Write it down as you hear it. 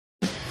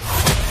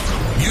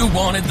You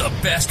wanted the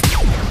best.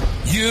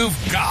 You've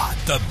got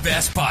the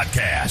best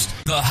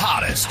podcast, the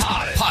hottest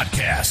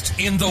podcast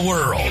in the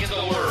world.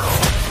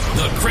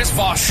 The Chris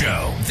Voss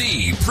Show,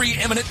 the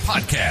preeminent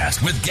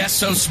podcast with guests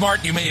so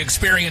smart you may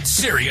experience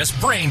serious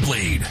brain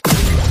bleed.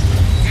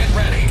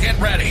 Get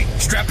ready.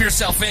 Strap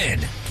yourself in.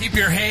 Keep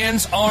your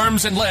hands,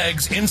 arms, and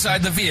legs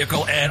inside the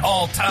vehicle at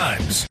all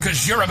times,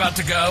 because you're about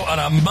to go on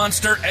a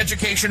monster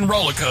education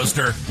roller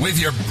coaster with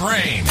your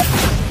brain.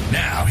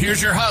 Now,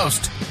 here's your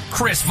host,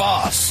 Chris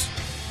Voss.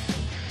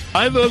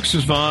 Hi, folks.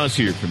 Chris Voss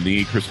here from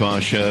the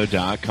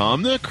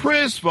ChrisVossShow.com, the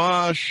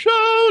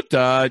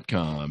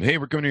ChrisVossShow.com. Hey,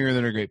 we're coming here with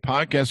another great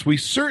podcast. We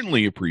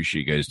certainly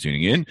appreciate you guys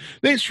tuning in.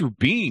 Thanks for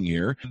being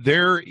here.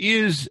 There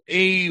is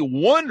a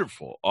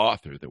wonderful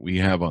author that we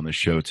have on the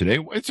show today.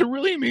 It's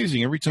really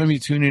amazing. Every time you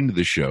tune into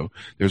the show,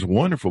 there's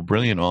wonderful,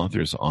 brilliant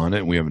authors on it,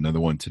 and we have another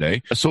one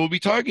today. So we'll be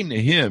talking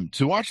to him.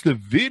 To watch the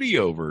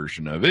video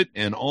version of it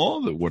and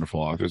all the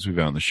wonderful authors we've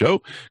had on the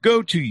show,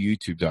 go to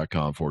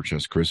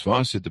youtube.com/Chris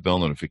Voss, hit the bell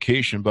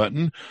notification button.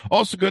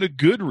 Also go to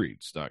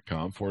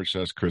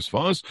goodreads.com/Chris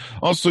Voss.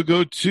 Also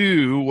go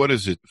to,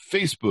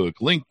 Facebook,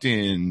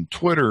 LinkedIn,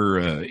 Twitter,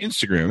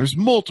 Instagram. There's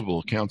multiple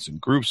accounts and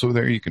groups over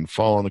there. You can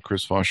follow the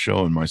Chris Voss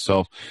Show and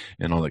myself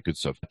and all that good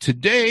stuff.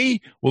 Today,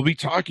 we'll be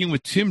talking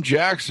with Tim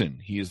Jackson.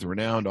 He is the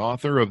renowned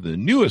author of the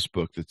newest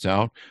book that's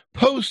out,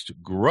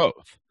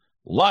 Post-Growth: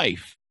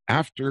 Life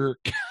After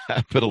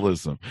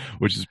Capitalism,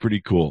 which is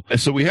pretty cool. And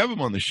so we have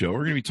him on the show.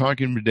 We're going to be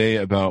talking today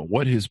about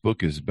what his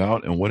book is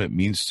about and what it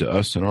means to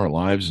us in our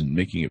lives and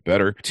making it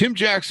better. Tim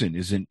Jackson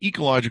is an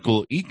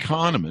ecological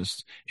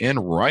economist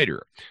and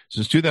writer.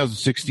 Since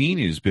 2016,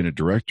 he has been a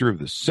director of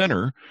the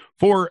Center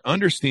for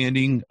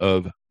Understanding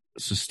of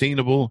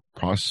Sustainable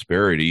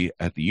Prosperity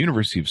at the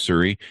University of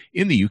Surrey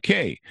in the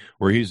UK,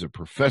 where he's a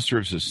professor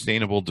of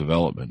sustainable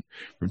development.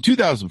 From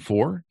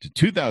 2004 to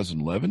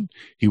 2011,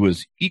 he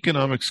was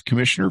economics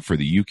commissioner for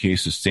the UK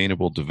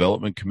Sustainable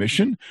Development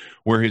Commission,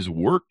 where his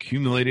work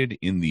culminated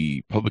in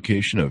the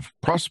publication of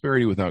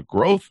Prosperity Without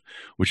Growth,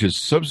 which has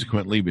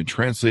subsequently been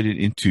translated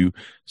into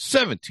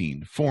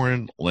 17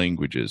 foreign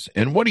languages.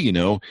 And what do you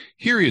know?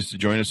 Here he is to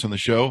join us on the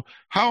show.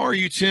 How are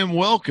you, Tim?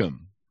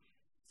 Welcome.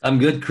 I'm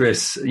good,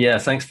 Chris. Yeah,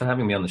 thanks for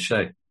having me on the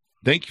show.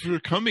 Thank you for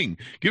coming.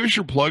 Give us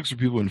your plugs so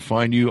people can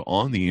find you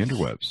on the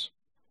interwebs.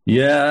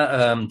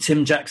 Yeah,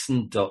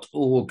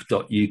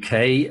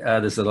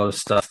 timjackson.org.uk. There's a lot of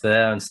stuff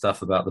there and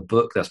stuff about the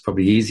book. That's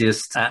probably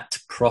easiest. At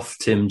Prof.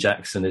 Tim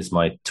Jackson is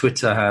my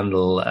Twitter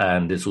handle,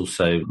 and it's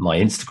also my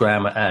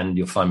Instagram, and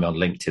you'll find me on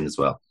LinkedIn as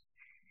well.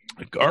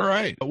 All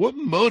right. What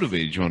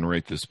motivated you on to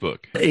write this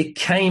book? It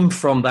came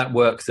from that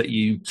work that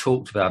you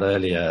talked about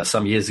earlier.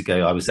 Some years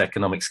ago, I was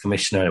economics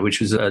commissioner, which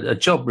was a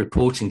job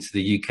reporting to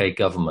the UK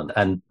government.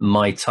 And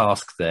my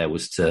task there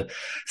was to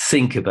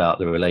think about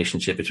the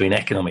relationship between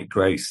economic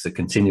growth, the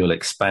continual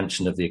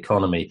expansion of the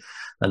economy,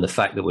 and the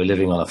fact that we're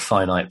living on a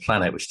finite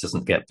planet, which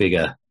doesn't get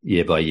bigger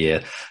year by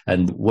year,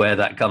 and where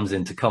that comes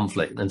into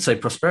conflict. And so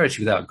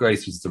Prosperity Without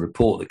Growth was the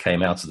report that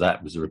came out of that.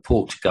 It was a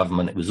report to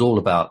government. It was all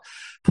about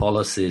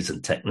policies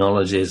and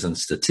technologies and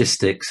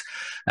statistics.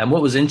 And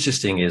what was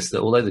interesting is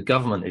that although the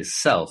government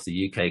itself,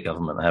 the UK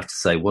government, I have to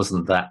say,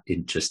 wasn't that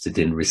interested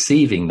in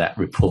receiving that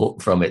report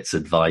from its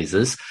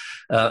advisors,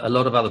 a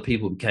lot of other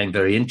people became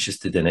very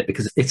interested in it,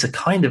 because it's a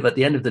kind of, at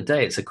the end of the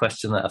day, it's a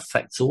question that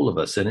affects all of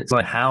us. And it's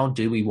like, how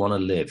do we want to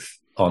live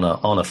on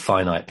a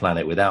finite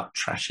planet without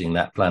trashing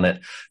that planet,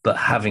 but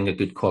having a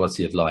good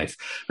quality of life?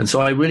 And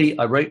so I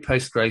wrote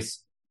Post-Growth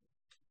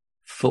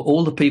for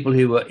all the people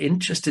who were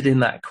interested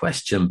in that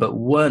question, but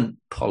weren't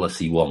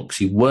policy wonks,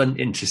 who weren't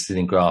interested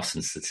in graphs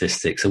and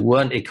statistics, who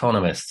weren't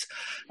economists.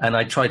 And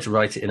I tried to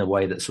write it in a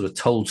way that sort of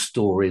told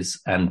stories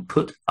and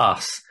put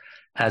us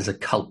as a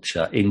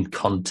culture in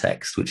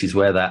context, which is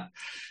where that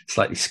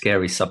slightly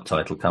scary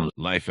subtitle comes.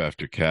 Life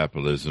After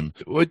Capitalism.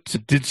 What,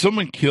 did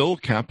someone kill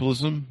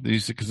capitalism?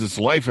 Because it's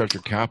life after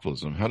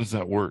capitalism. How does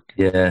that work?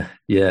 No.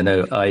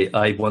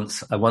 I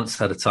once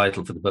had a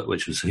title for the book,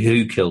 which was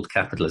 "Who Killed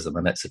Capitalism?"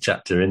 and that's a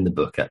chapter in the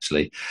book,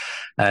 actually.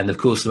 And of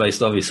course, the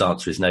most obvious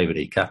answer is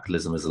nobody.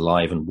 Capitalism is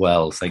alive and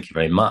well, thank you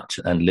very much,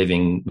 and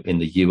living in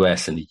the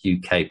US and the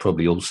UK,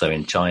 probably also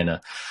in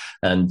China,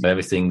 and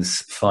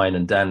everything's fine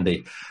and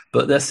dandy.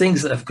 But there are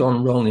things that have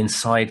gone wrong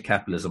inside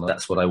capitalism.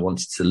 That's what I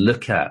wanted to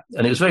look at.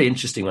 And it was very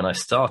interesting when I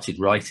started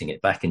writing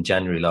it back in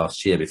January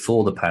last year,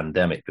 before the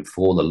pandemic,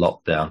 before the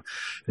lockdown,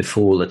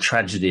 before the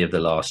tragedy of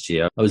the last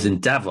year. I was in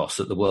Davos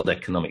at the World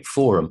Economic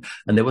Forum,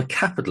 and there were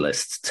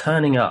capitalists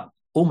turning up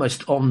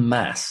almost en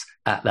masse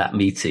at that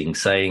meeting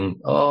saying,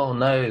 oh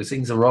no,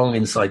 things are wrong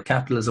inside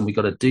capitalism. We've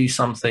got to do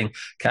something.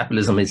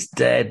 Capitalism is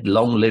dead.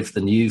 Long live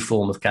the new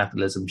form of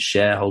capitalism,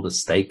 shareholder,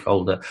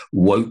 stakeholder,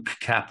 woke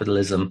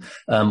capitalism.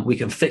 We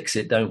can fix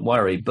it. Don't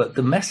worry. But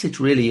the message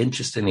really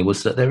interestingly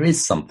was that there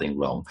is something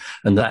wrong,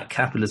 and that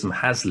capitalism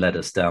has led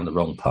us down the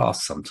wrong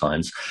path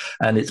sometimes.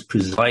 And it's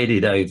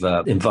presided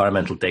over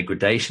environmental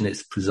degradation.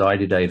 It's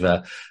presided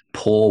over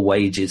poor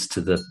wages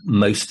to the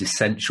most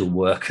essential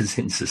workers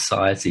in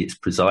society. It's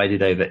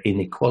presided over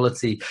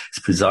inequality. It's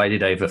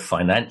presided over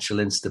financial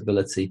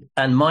instability.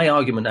 And my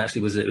argument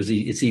actually was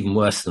it's even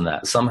worse than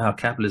that. Somehow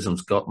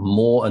capitalism's got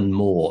more and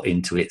more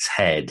into its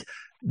head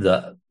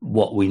that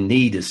what we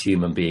need as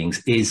human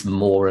beings is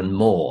more and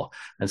more.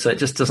 And so it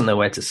just doesn't know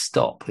where to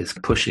stop. It's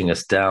pushing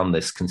us down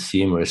this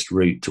consumerist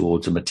route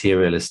towards a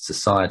materialist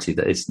society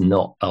that is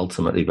not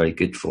ultimately very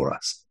good for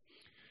us.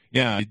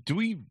 Yeah.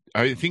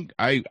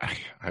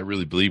 I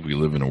really believe we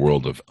live in a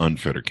world of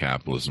unfettered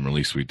capitalism, or at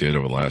least we did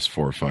over the last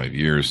 4 or 5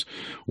 years,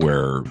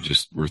 where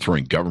we're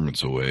throwing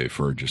governments away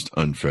for just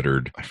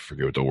unfettered, I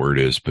forget what the word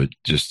is, but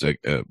just a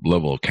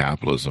level of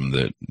capitalism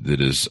that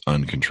is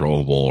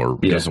uncontrollable or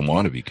doesn't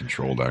want to be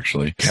controlled,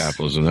 actually.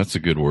 Capitalism, that's a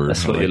good word.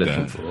 That's what you're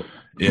looking for.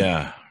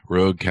 Yeah.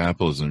 Rogue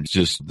capitalism. It's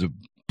just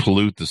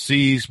pollute the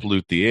seas,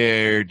 pollute the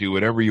air, do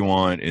whatever you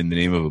want in the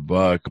name of a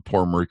buck,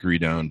 pour mercury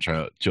down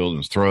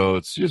children's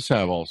throats, just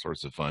have all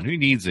sorts of fun. Who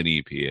needs an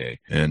EPA?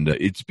 And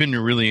it's been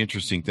a really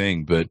interesting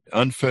thing, but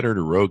unfettered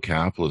or rogue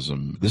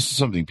capitalism, this is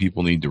something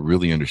people need to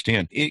really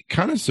understand. It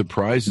kind of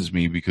surprises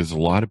me because a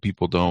lot of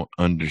people don't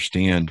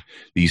understand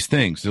these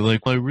things. They're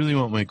like, well, I really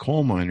want my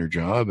coal miner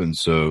job, and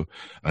so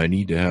I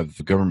need to have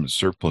the government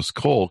surplus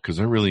coal because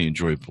I really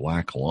enjoy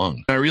black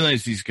lung. I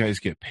realize these guys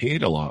get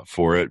paid a lot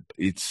for it.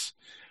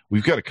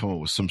 We've got to come up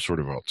with some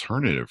sort of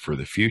alternative for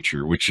the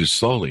future, which is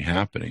slowly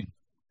happening.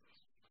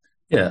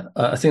 Yeah,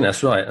 I think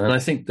that's right. And I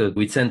think that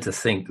we tend to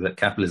think that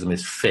capitalism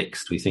is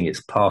fixed. We think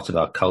it's part of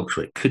our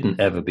culture. It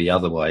couldn't ever be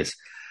otherwise.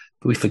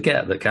 But we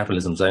forget that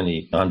capitalism's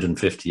only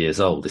 150 years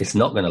old. It's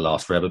not going to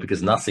last forever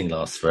because nothing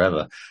lasts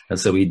forever. And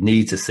so we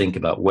need to think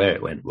about where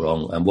it went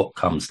wrong and what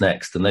comes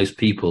next. And those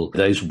people,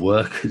 those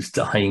workers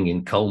dying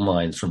in coal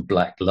mines from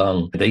black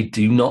lung, they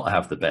do not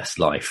have the best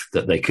life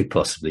that they could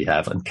possibly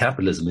have. And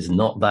capitalism is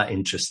not that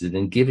interested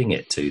in giving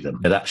it to them.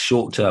 That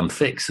short-term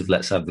fix of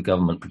let's have the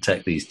government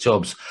protect these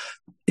jobs,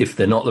 if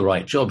they're not the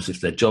right jobs,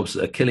 if they're jobs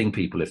that are killing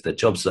people, if they're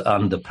jobs that are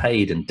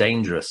underpaid and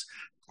dangerous,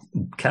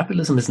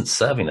 capitalism isn't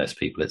serving those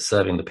people. It's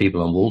serving the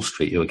people on Wall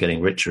Street who are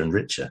getting richer and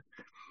richer.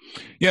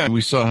 Yeah, and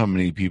we saw how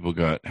many of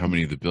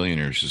the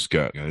billionaires just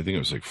got, I think it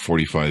was like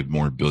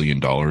 $45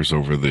 billion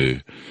over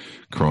the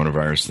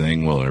coronavirus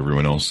thing. Well,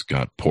 everyone else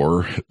got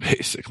poorer,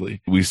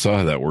 basically. We saw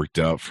how that worked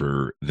out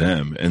for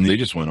them, and they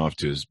just went off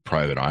to his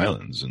private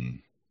islands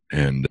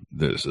and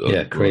this.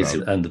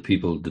 Crazy. And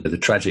the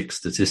tragic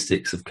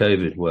statistics of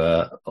COVID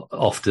were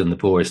often the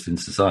poorest in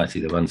society,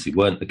 the ones who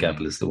weren't the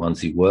capitalists, the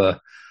ones who were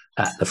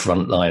at the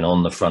front line,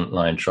 on the front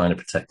line, trying to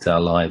protect our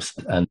lives,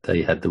 and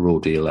they had the raw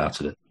deal out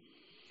of it.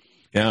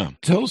 Yeah.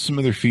 Tell us some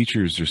other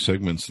features or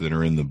segments that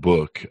are in the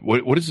book.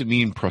 What does it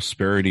mean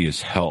prosperity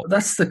is health?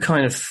 That's the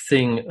kind of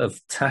thing of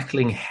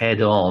tackling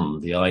head on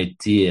the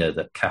idea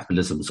that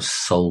capitalism's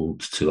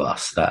sold to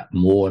us, that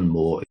more and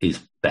more is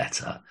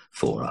better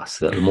for us,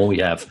 that the more we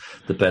have,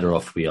 the better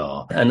off we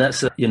are. And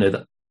that's,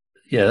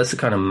 that's the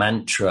kind of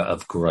mantra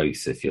of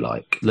growth, if you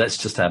like. Let's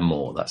just have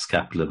more. That's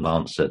capitalism's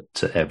answer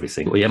to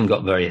everything. We haven't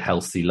got very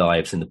healthy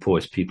lives in the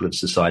poorest people of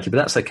society, but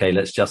that's okay.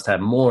 Let's just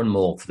have more and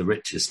more for the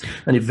richest.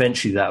 And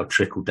eventually that will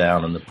trickle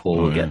down and the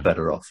poor will get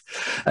better off.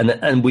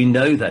 And we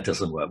know that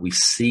doesn't work. We've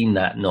seen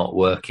that not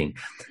working.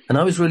 And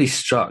I was really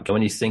struck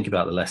when you think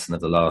about the lesson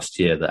of the last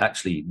year that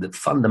actually the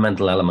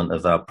fundamental element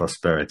of our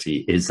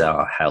prosperity is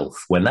our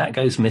health. When that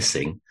goes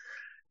missing,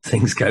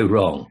 things go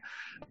wrong.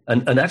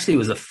 And actually, it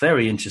was a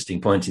very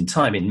interesting point in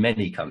time in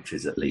many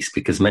countries, at least,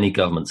 because many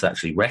governments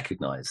actually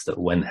recognized that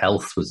when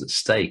health was at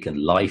stake and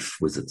life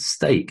was at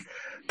stake,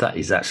 that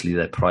is actually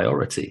their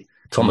priority.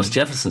 Thomas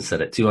Jefferson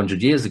said it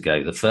 200 years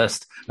ago. The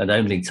first and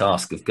only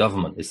task of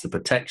government is the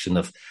protection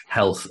of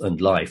health and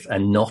life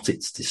and not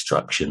its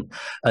destruction.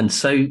 And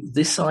so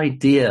this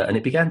idea, and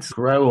it began to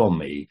grow on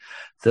me,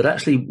 that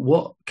actually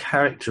what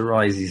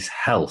characterizes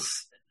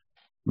health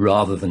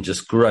rather than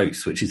just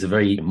growth, which is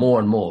more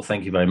and more,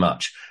 thank you very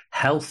much.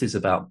 Health is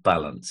about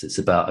balance. It's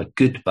about a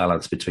good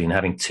balance between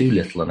having too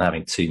little and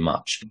having too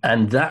much.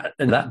 And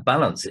that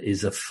balance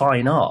is a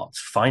fine art.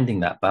 Finding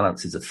that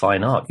balance is a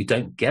fine art. You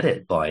don't get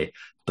it by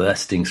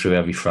bursting through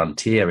every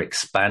frontier,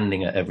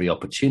 expanding at every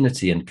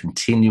opportunity and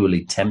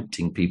continually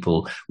tempting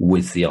people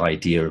with the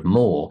idea of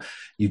more.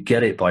 You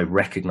get it by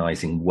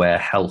recognizing where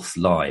health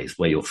lies,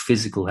 where your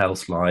physical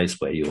health lies,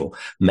 where your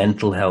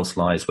mental health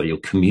lies, where your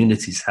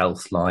community's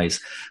health lies,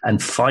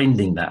 and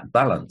finding that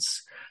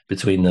balance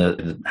between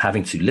the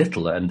having too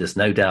little, and there's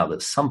no doubt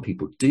that some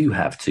people do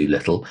have too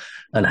little,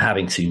 and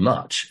having too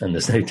much, and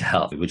there's no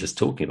doubt, we were just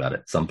talking about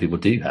it, some people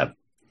do have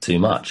too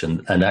much,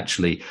 and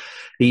actually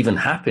even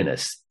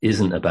happiness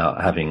isn't about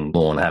having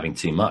more and having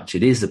too much.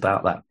 It is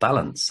about that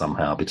balance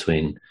somehow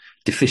between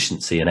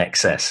deficiency and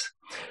excess.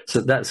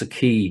 So that's a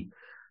key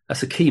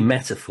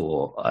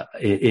metaphor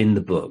in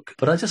the book.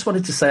 But I just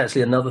wanted to say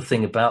actually another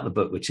thing about the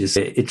book, which is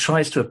it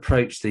tries to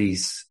approach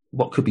these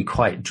what could be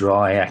quite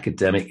dry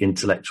academic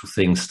intellectual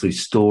things through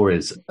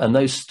stories. And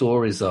those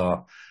stories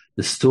are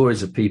the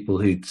stories of people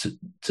who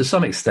to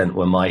some extent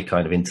were my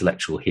kind of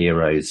intellectual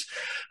heroes,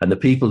 and the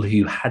people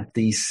who had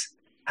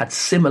had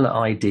similar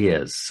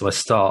ideas. So I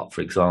start,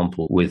 for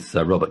example, with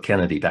Robert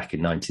Kennedy back in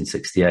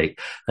 1968,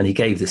 and he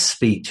gave this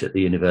speech at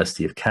the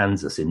University of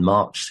Kansas in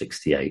March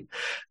 68,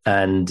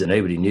 and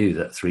nobody knew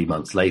that 3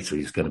 months later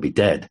he was going to be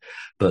dead.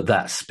 But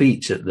that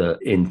speech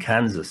in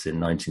Kansas in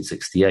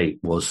 1968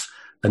 was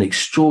an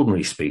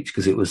extraordinary speech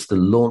because it was the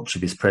launch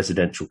of his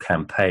presidential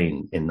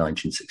campaign in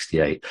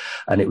 1968.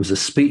 And it was a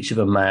speech of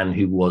a man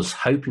who was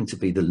hoping to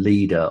be the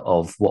leader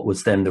of what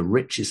was then the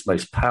richest,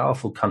 most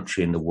powerful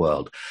country in the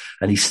world.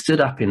 And he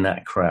stood up in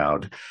that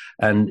crowd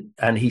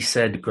and he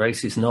said,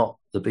 growth is not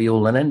the be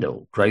all and end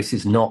all. Growth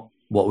is not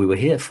what we were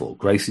here for.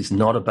 Growth is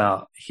not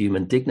about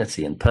human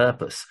dignity and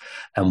purpose.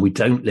 And we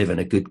don't live in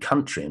a good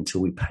country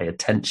until we pay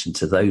attention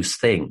to those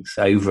things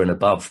over and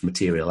above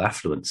material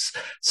affluence.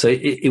 So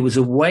it was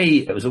a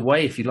way,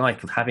 if you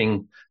like, of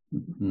having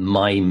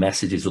my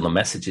messages or the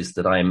messages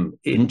that I'm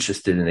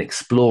interested in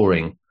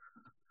exploring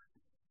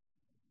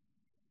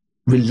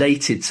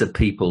related to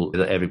people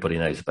that everybody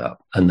knows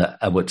about and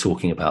we're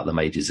talking about them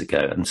ages ago.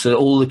 And so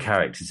all the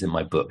characters in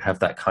my book have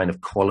that kind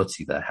of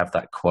quality there, have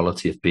that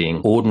quality of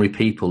being ordinary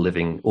people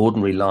living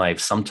ordinary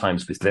lives,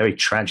 sometimes with very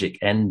tragic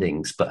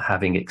endings, but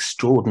having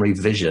extraordinary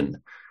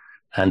vision.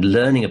 And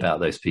learning about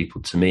those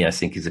people, to me, I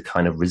think is a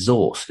kind of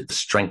resource. It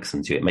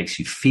strengthens you. It makes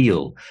you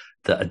feel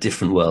that a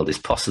different world is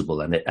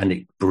possible, and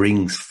it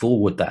brings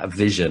forward that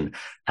vision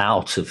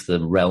out of the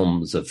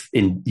realms of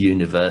in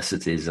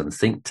universities and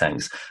think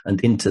tanks and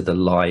into the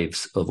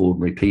lives of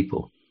ordinary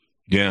people.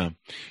 Yeah.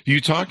 You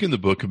talk in the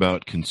book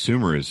about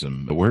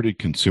consumerism. Where did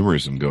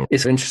consumerism go?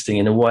 It's interesting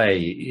in a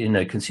way,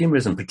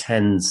 consumerism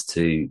pretends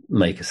to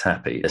make us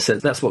happy. So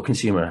that's what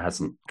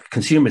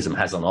consumerism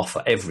has on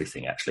offer,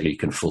 everything actually. You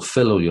can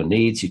fulfill all your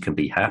needs. You can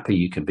be happy.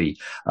 You can be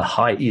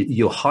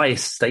your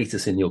highest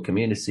status in your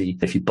community.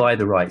 If you buy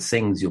the right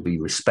things, you'll be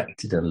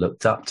respected and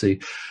looked up to.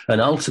 And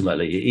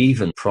ultimately, it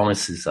even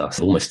promises us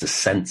almost a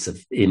sense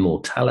of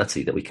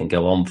immortality, that we can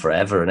go on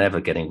forever and ever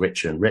getting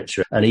richer and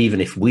richer. And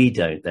even if we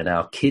don't, then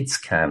our kids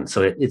can.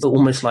 So it's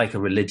almost like a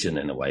religion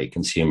in a way,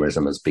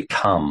 consumerism has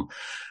become.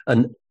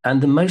 And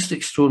the most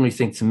extraordinary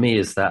thing to me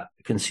is that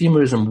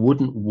consumerism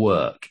wouldn't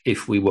work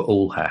if we were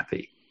all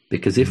happy.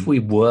 Because if we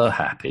were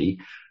happy,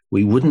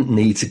 we wouldn't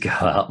need to go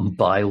out and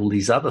buy all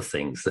these other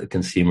things that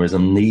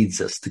consumerism needs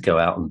us to go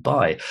out and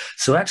buy.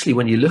 So actually,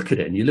 when you look at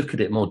it and you look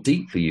at it more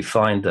deeply, you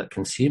find that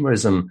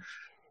consumerism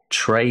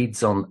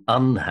trades on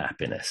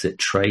unhappiness. It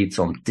trades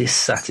on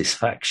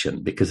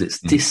dissatisfaction, because it's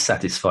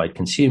dissatisfied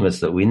consumers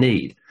that we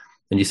need.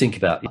 And you think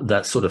about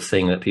that sort of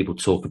thing that people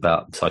talk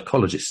about,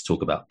 psychologists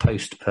talk about,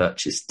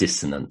 post-purchase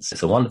dissonance.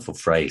 It's a wonderful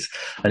phrase.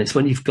 And it's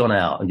when you've gone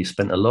out and you've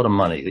spent a lot of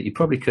money that you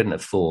probably couldn't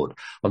afford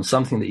on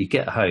something that you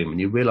get home and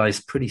you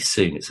realize pretty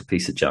soon it's a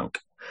piece of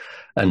junk.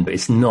 And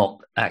it's not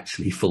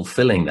actually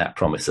fulfilling that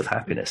promise of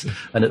happiness.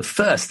 And at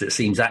first it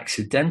seems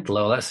accidental.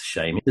 Oh, that's a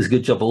shame. It's a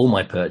good job all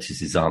my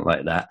purchases aren't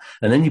like that.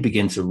 And then you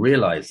begin to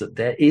realize that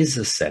there is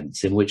a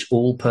sense in which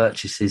all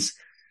purchases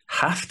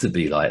have to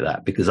be like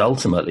that, because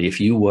ultimately, if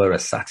you were a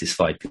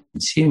satisfied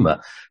consumer,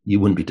 you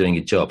wouldn't be doing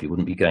your job. You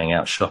wouldn't be going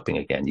out shopping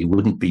again. You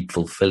wouldn't be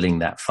fulfilling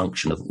that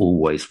function of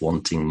always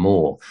wanting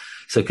more.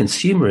 So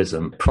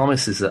consumerism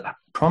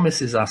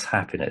promises us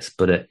happiness,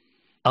 but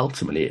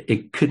ultimately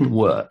it couldn't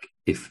work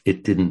if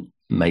it didn't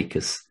make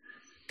us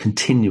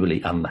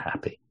continually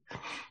unhappy.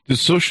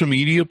 Does social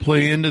media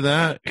play into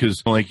that?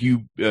 Because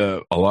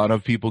a lot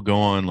of people go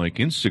on like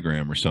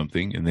Instagram or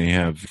something and they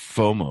have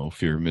FOMO,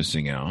 fear of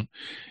missing out,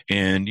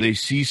 and they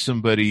see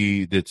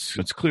somebody that's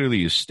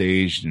clearly a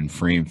staged and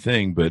framed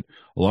thing. But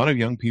a lot of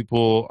young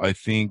people, I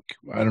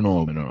don't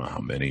know how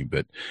many,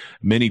 but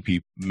many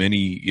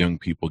young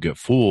people get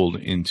fooled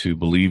into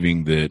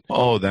believing that,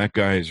 oh, that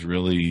guy is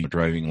really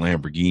driving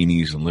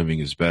Lamborghinis and living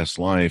his best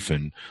life,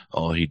 and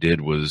all he did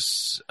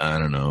was, I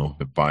don't know,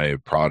 buy a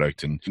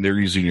product. And they're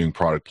usually doing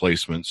product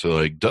placement. So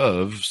like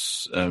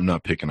Dove's, I'm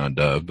not picking on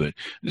Dove, but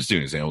just doing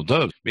an example,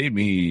 Dove made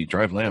me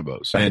drive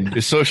Lambos. And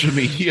is social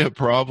media a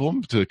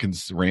problem to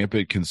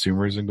rampant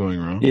consumerism going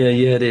wrong? Yeah,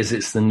 it is.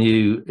 It's the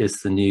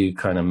new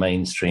kind of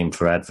mainstream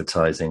for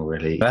advertising,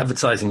 really.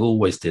 Advertising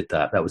always did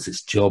that. That was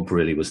its job,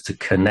 really, was to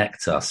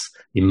connect us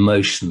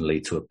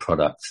emotionally to a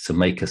product, to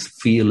make us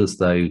feel as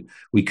though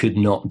we could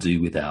not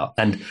do without,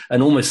 and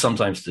almost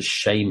sometimes to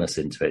shame us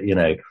into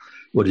it.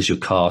 What does your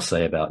car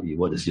say about you?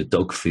 What does your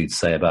dog food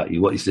say about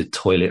you? What does the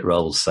toilet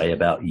roll say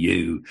about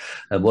you?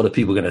 And what are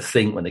people going to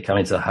think when they come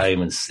into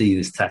home and see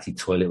this tatty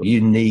toilet? You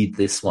need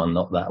this one,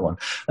 not that one.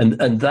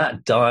 And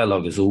that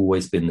dialogue has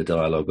always been the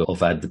dialogue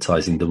of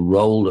advertising, the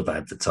role of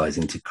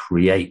advertising to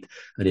create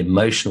an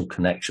emotional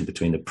connection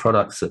between the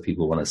products that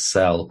people want to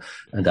sell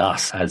and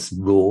us as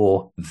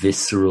raw,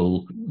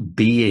 visceral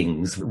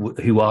beings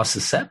who are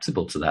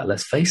susceptible to that.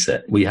 Let's face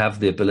it. We have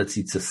the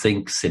ability to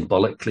think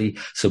symbolically,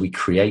 so we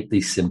create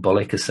these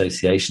symbolic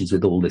associations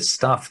with all this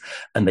stuff,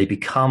 and they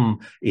become,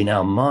 in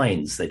our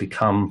minds, they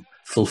become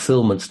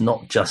fulfillments,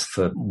 not just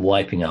for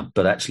wiping up,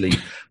 but actually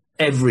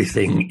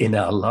everything in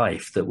our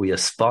life that we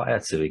aspire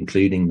to,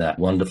 including that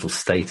wonderful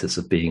status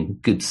of being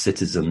good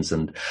citizens.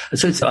 And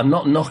so I'm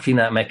not knocking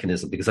that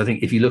mechanism, because I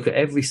think if you look at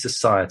every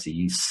society,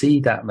 you see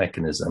that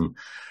mechanism,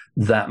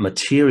 that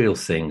material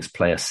things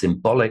play a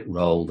symbolic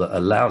role that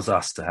allows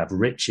us to have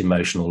rich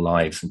emotional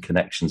lives and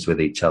connections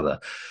with each other.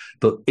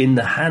 But in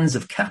the hands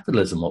of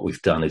capitalism, what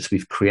we've done is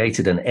we've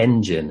created an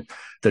engine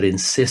that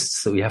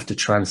insists that we have to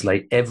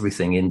translate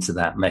everything into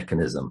that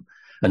mechanism.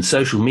 And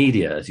social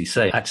media, as you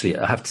say, actually,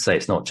 I have to say,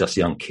 it's not just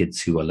young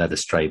kids who are led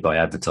astray by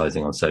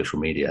advertising on social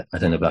media. I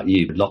don't know about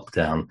you,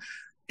 lockdown,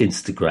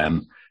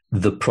 Instagram,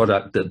 the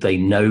product that they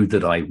know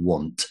that I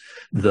want,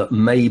 that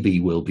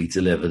maybe will be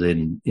delivered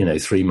in,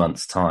 3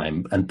 months'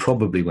 time, and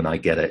probably when I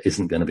get it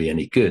isn't going to be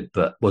any good.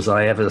 But was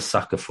I ever a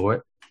sucker for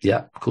it?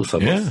 Yeah, of course I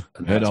was. Yeah,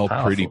 had all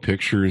powerful. Pretty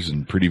pictures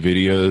and pretty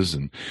videos.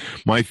 And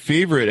my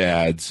favorite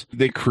ads,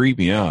 they creep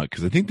me out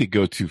because I think they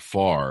go too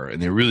far and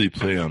they really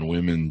play on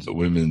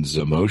women's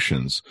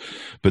emotions.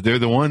 But they're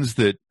the ones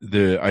that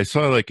I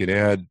saw like an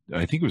ad,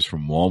 I think it was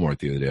from Walmart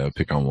the other day. I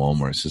pick on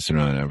Walmart since they're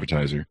not an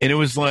advertiser. And it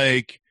was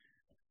like,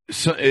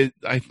 either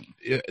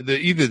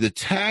the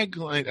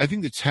tagline, I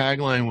think the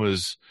tagline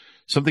was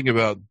something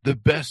about the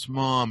best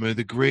mom or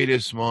the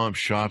greatest mom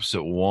shops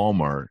at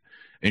Walmart.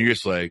 And you're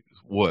just like,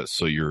 what?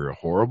 So you're a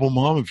horrible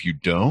mom if you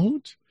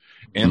don't?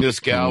 And this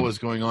gal was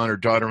going on, her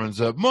daughter runs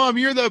up, Mom,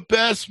 you're the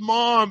best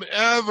mom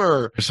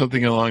ever, or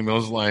something along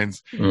those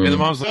lines. And the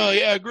mom's like, oh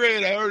yeah,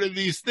 great, I ordered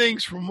these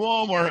things from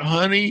Walmart,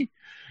 honey.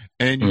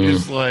 And you're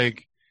just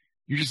like,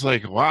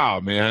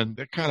 wow, man,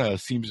 that kind of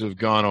seems to have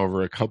gone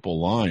over a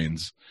couple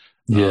lines.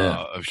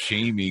 Of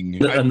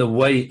shaming. And the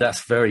way,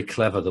 that's very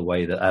clever, the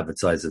way that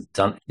advertisers have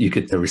done, you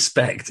could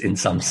respect in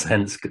some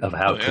sense of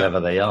how clever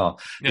they are,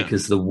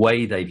 because the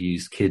way they've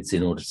used kids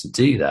in order to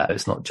do that,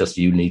 it's not just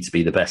you need to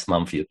be the best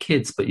mum for your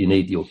kids, but you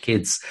need your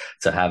kids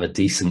to have a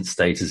decent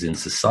status in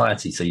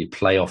society. So you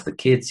play off the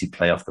kids, you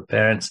play off the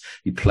parents,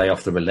 you play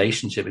off the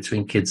relationship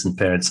between kids and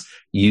parents.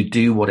 You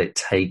do what it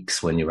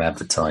takes when you're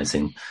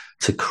advertising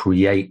to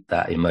create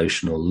that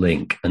emotional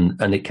link. And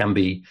it can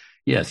be,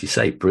 as you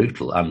say,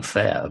 brutal,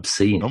 unfair,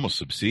 obscene.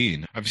 Almost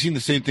obscene. I've seen the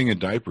same thing in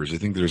diapers. I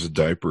think there's a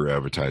diaper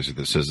advertiser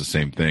that says the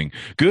same thing.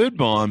 Good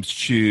moms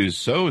choose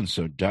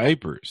so-and-so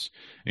diapers.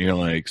 And you're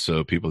like,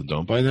 so people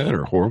don't buy that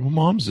are horrible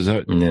moms? Is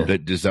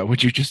that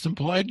what you just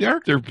implied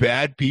there? They're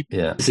bad people?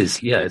 Yeah.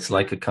 It's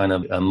like a kind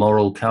of a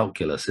moral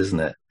calculus, isn't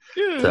it?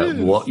 Yeah. That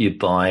what you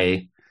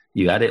buy,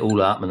 you add it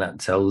all up, and that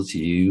tells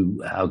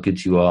you how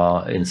good you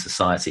are in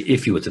society,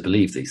 if you were to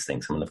believe these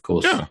things. I mean, of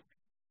course. Yeah.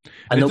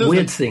 And the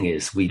weird thing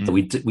is, we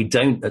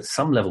don't, at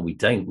some level, we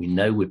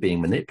know we're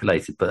being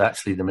manipulated, but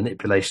actually the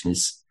manipulation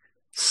is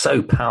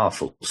so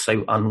powerful,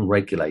 so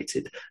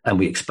unregulated, and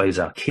we expose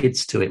our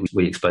kids to it,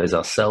 we expose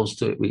ourselves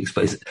to it, we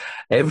expose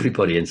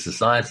everybody in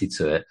society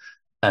to it,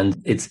 and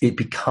it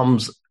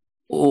becomes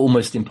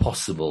almost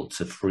impossible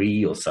to free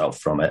yourself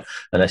from it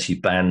unless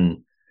you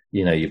ban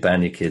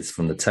your kids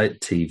from the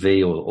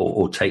TV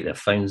or take their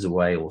phones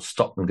away or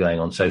stop them going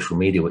on social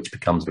media, which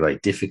becomes very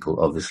difficult,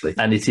 obviously.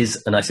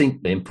 And I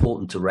think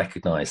important to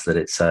recognize that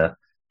it's a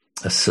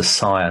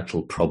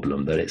societal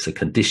problem, that it's a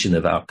condition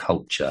of our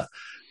culture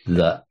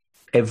that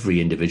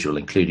every individual,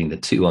 including the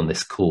two on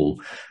this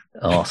call,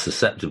 are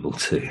susceptible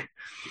to.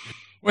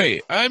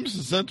 Wait, I'm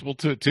susceptible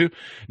to it too.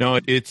 No,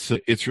 it's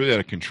really out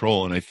of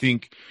control. And I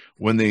think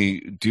when they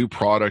do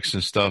products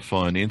and stuff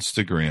on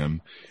Instagram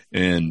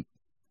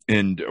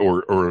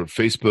or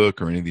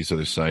Facebook or any of these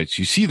other sites,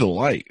 you see the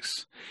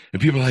likes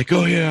and people are like,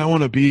 oh yeah, I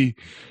want to be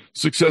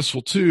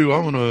successful too. I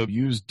want to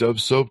use Dove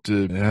soap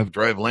to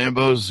drive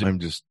Lambos. I'm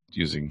just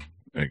using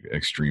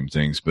extreme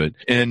things,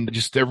 and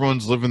just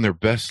everyone's living their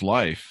best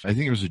life. I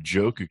think it was a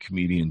joke a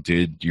comedian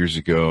did years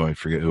ago. I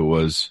forget who it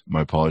was.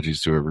 My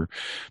apologies to whoever,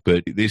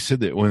 but they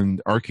said that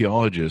when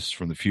archaeologists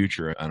from the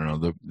future, I don't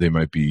know, they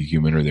might be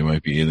human or they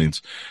might be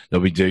aliens, they'll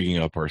be digging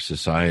up our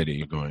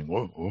society going,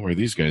 what are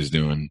these guys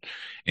doing?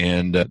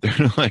 And they're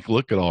going to like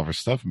look at all of our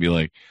stuff and be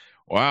like,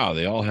 wow,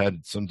 they all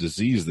had some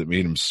disease that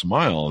made them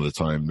smile all the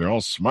time. They're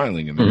all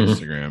smiling in their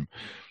Instagram.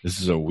 This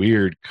is a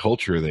weird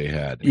culture they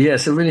had. Yeah,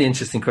 it's a really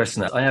interesting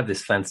question. I have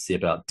this fantasy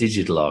about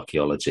digital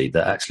archaeology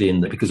that actually,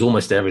 because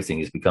almost everything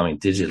is becoming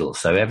digital,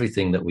 so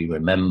everything that we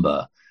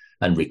remember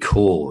and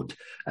record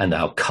and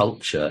our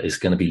culture is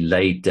going to be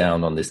laid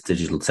down on this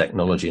digital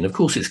technology. And of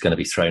course, it's going to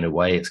be thrown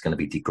away. It's going to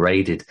be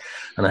degraded.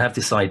 And I have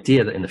this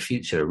idea that in the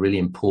future, a really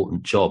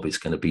important job is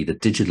going to be the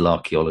digital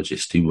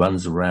archaeologist who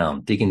runs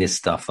around digging this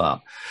stuff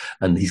up.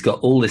 And he's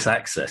got all this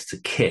access to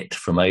kit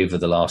from over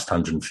the last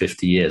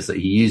 150 years that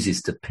he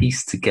uses to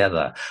piece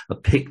together a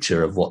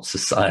picture of what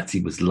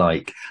society was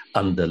like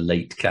under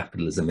late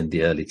capitalism in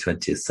the early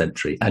 20th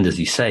century. And as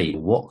you say,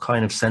 what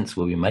kind of sense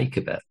will we make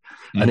of it?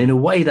 And in a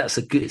way,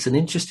 it's an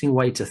interesting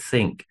way to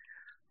think.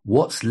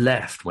 What's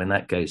left when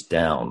that goes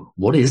down?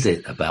 What is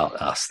it about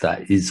us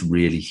that is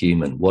really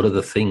human? What are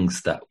the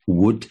things that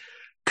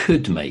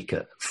could make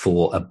it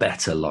for a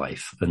better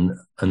life? And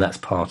that's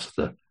part of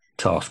the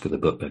task of the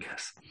book, I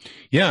guess.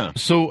 Yeah.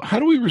 So how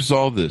do we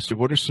resolve this?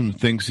 What are some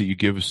things that you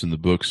give us in the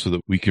book so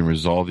that we can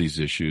resolve these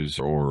issues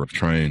or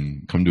try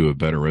and come to a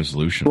better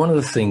resolution? One of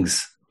the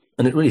things,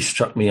 and it really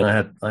struck me,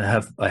 I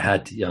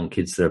had young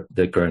kids,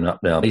 they're grown up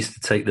now. I used to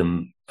take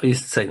them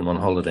on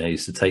holiday. I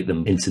used to take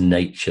them into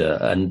nature.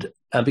 And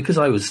because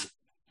I was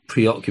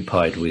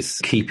preoccupied with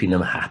keeping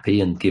them happy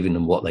and giving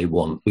them what they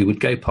want, we would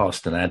go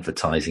past an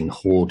advertising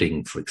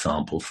hoarding, for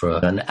example,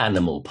 for an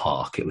animal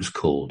park, it was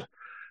called.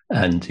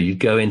 And you'd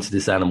go into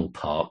this animal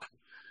park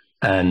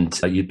and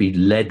you'd be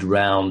led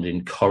round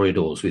in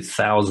corridors with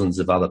thousands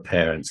of other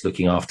parents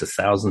looking after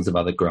thousands of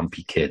other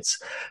grumpy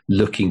kids,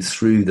 looking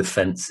through the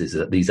fences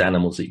at these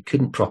animals that you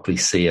couldn't properly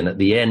see. And at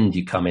the end,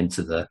 you come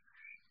into the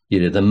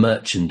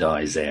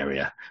merchandise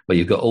area where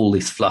you've got all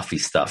this fluffy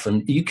stuff,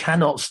 and you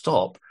cannot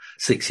stop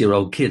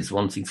 6-year-old kids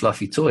wanting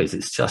fluffy toys.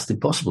 It's just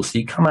impossible. So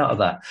you come out of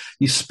that,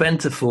 you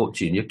spent a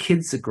fortune, your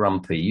kids are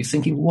grumpy, you're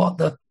thinking, what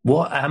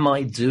am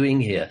I doing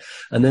here?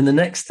 And then the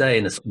next day,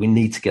 and we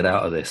need to get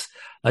out of this,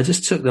 I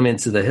just took them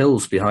into the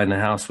hills behind the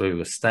house where we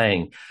were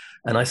staying.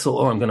 And I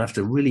thought, I'm going to have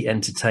to really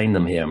entertain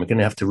them here. I'm going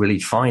to have to really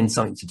find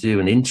something to do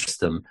and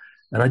interest them.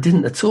 And I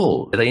didn't at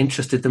all. They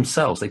interested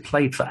themselves. They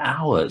played for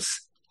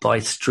hours by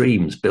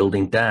streams,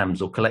 building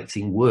dams or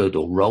collecting wood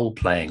or role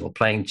playing or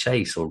playing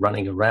chase or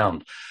running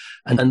around.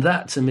 And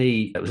that, to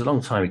me, it was a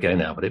long time ago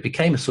now, but it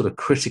became a sort of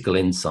critical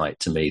insight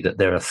to me that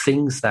there are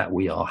things that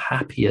we are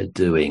happier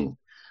doing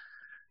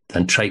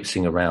than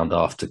traipsing around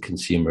after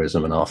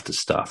consumerism and after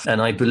stuff.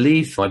 And I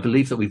believe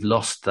that we've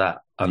lost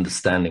that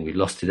understanding. We've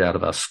lost it out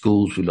of our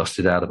schools. We lost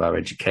it out of our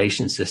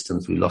education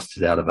systems. We lost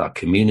it out of our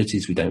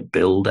communities. We don't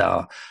build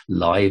our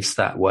lives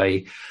that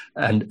way.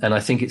 And I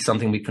think it's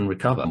something we can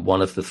recover. And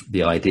one of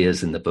the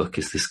ideas in the book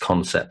is this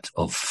concept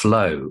of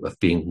flow, of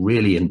being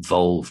really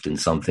involved in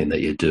something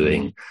that you're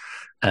doing,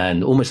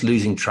 and almost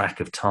losing track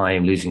of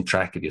time, losing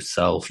track of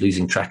yourself,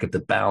 losing track of the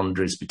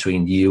boundaries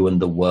between you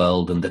and the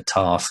world and the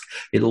task.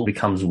 It all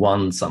becomes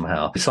one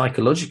somehow.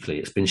 Psychologically,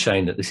 it's been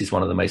shown that this is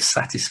one of the most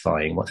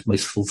satisfying,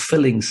 most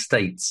fulfilling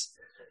states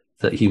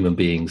that human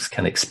beings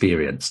can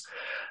experience.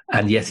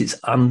 And yet it's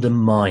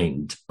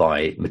undermined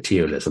by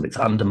materialism. It's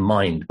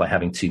undermined by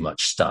having too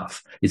much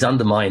stuff. It's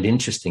undermined,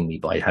 interestingly,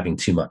 by having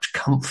too much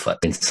comfort.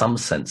 In some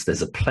sense,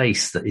 there's a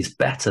place that is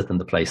better than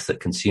the place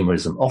that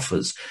consumerism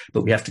offers,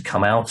 but we have to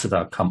come out of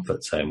our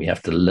comfort zone. We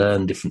have to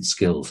learn different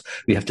skills.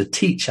 We have to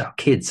teach our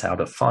kids how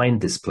to find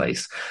this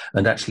place.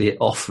 And actually, it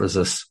offers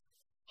us,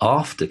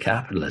 after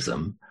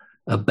capitalism,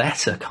 a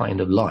better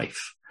kind of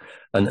life.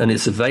 And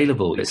it's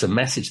available. It's a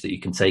message that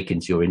you can take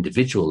into your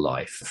individual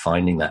life,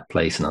 finding that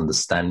place and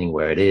understanding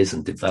where it is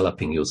and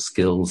developing your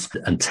skills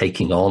and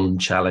taking on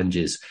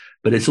challenges.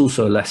 But it's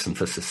also a lesson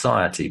for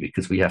society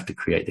because we have to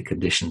create the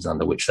conditions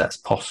under which that's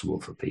possible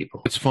for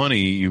people. It's funny.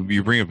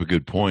 You bring up a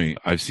good point.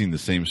 I've seen the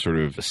same sort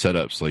of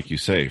setups, like you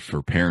say,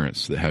 for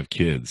parents that have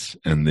kids,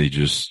 and they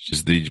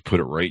just put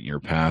it right in your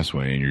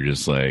pathway, and you're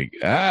just like,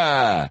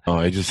 I've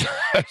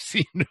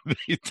seen it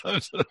many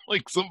times.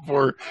 Like some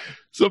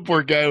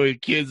poor guy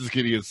with kids is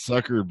going to get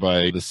suckered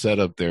by the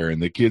setup there,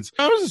 and the kids.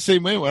 I was the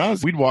same way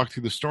we'd walk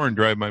through the store and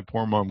drive my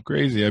poor mom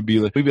crazy. We'd be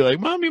like,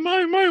 mommy,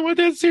 want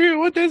that cereal,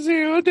 want this,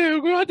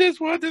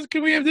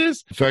 can we have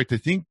this? In fact, I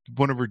think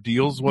one of her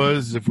deals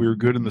was if we were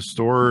good in the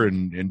store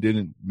and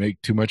didn't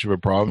make too much of a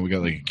problem, we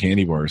got like a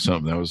candy bar or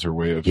something. That was her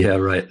way of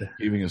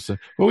giving us.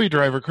 Well, we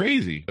drive her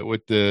crazy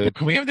with the,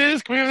 can we have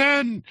this? Can we have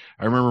that? And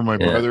I remember my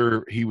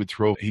brother, he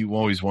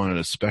always wanted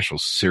a special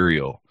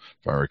cereal,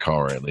 if I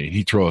recall rightly.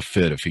 He'd throw a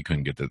fit if he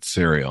couldn't get that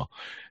cereal.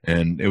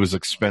 And it was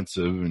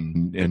expensive,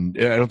 and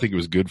I don't think it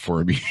was good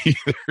for him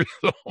either.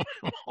 So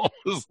my mom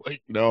was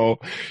like, "No,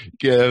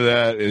 get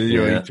that." And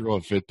he'd throw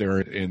a fit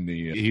there.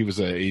 He was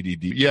a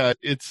ADD.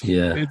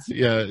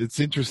 It's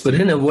interesting.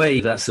 But in a way,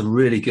 that's a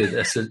really good.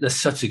 That's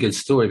such a good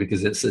story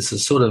because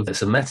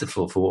it's a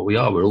metaphor for what we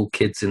are. We're all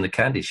kids in the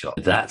candy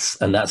shop. That's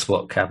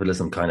what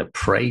capitalism kind of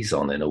preys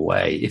on in a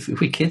way. If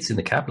we're kids in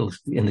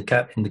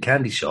the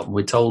candy shop,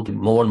 we're told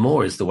more and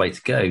more is the way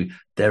to go.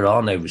 There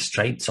are no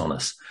restraints on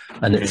us.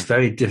 And it's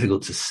very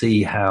difficult to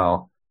see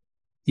how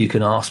you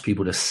can ask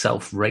people to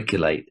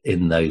self-regulate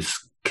in those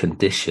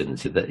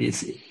conditions.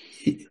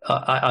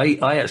 I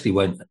actually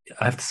won't.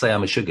 I have to say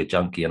I'm a sugar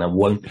junkie, and I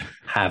won't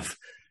have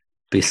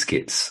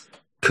biscuits,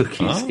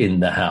 cookies in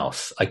the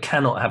house. I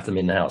cannot have them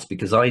in the house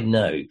because I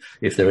know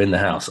if they're in the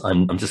house,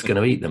 I'm just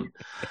going to eat them.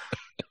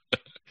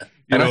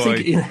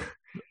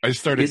 I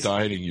started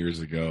dieting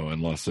years ago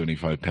and lost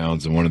 75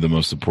 pounds. And one of the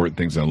most important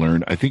things I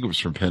learned, I think it was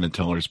from Penn and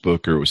Teller's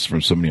book or it was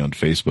from somebody on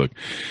Facebook,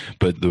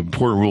 but the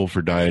important rule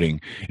for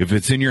dieting, if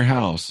it's in your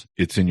house,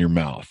 it's in your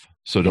mouth.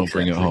 So don't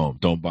bring it home.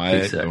 Don't buy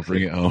it. Don't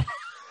bring it home.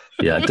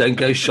 Yeah, don't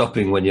go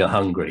shopping when you're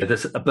hungry.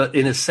 But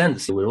in a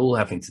sense, we're all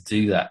having to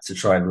do that to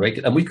try and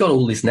regulate. And we've got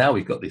all this now.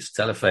 We've got these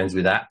telephones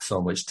with apps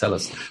on which tell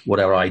us what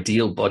our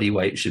ideal body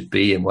weight should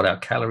be and what our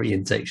calorie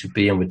intake should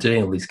be. And we're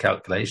doing all these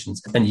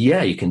calculations. And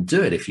yeah, you can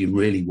do it if you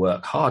really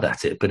work hard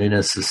at it. But in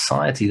a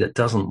society that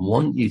doesn't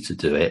want you to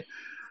do it,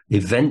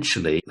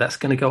 eventually that's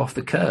going to go off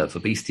the curve.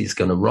 Obesity is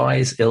going to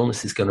rise,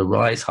 illness is going to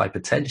rise,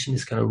 hypertension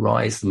is going to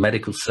rise, the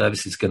medical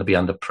service is going to be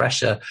under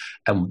pressure.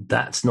 And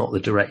that's not the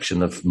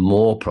direction of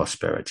more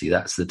prosperity.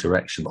 That's the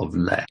direction of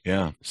less.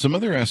 Yeah. Some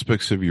other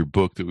aspects of your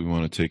book that we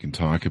want to take and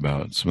talk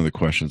about, some of the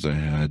questions I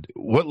had.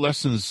 What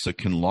lessons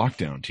can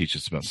lockdown teach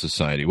us about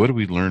society? What did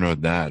we learn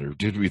on that? Or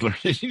did we learn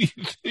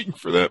anything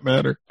for that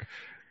matter?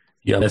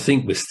 Yeah, I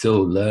think we're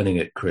still learning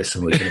it, Chris,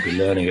 and we're going to be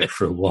learning it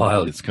for a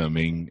while. It's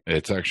coming.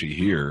 It's actually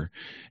here.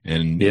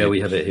 And yeah, we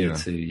have it here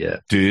too, yeah.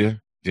 Do you?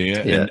 Yeah.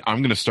 And I'm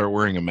going to start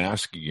wearing a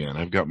mask again.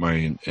 I've got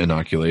my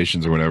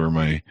inoculations or whatever,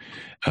 my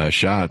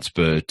shots,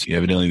 but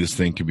evidently this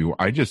thing can be,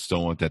 I just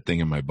don't want that thing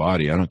in my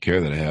body. I don't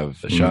care that I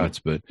have the shots,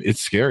 but it's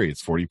scary.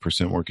 It's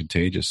 40% more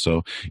contagious.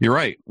 So you're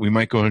right. We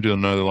might go into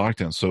another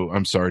lockdown. So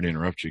I'm sorry to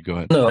interrupt you. Go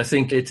ahead. No, I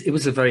think it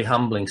was a very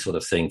humbling sort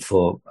of thing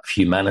for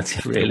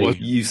humanity, really.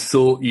 You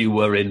thought you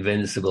were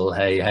invincible.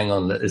 Hey, hang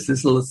on. There's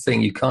this little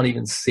thing. You can't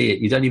even see it.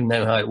 You don't even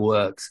know how it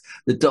works.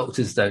 The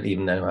doctors don't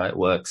even know how it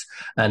works,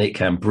 and it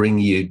can bring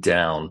you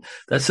down.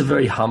 That's a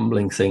very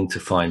humbling thing to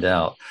find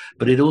out.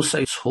 But it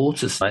also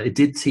taught us, it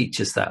did teach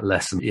us that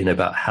lesson,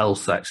 about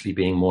health actually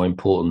being more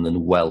important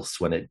than wealth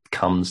when it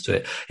comes to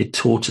it. It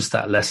taught us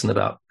that lesson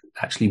about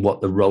actually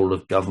what the role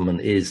of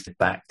government is,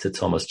 back to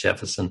Thomas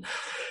Jefferson.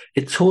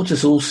 It taught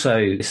us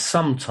also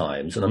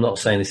sometimes, and I'm not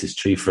saying this is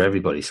true for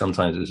everybody,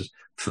 sometimes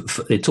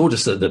it taught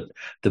us that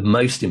the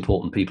most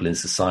important people in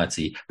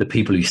society, the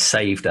people who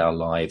saved our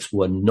lives,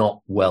 were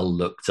not well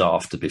looked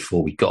after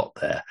before we got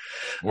there.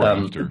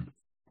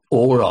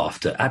 Or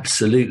after,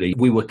 absolutely.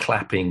 We were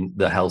clapping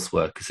the health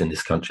workers in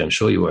this country. I'm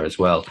sure you were as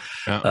well.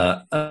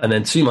 Yeah. And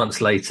then 2 months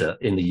later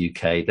in the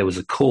UK, there was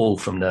a call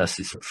from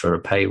nurses for a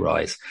pay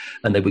rise.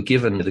 And they were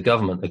given, the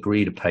government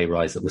agreed a pay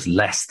rise that was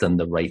less than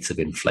the rate of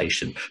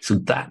inflation. So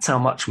that's how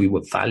much we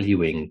were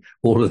valuing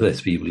all of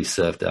those people who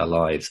served our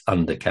lives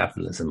under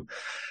capitalism.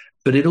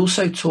 But it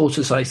also taught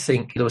us, I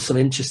think, there were some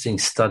interesting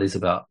studies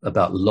about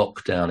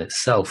lockdown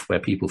itself, where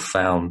people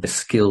found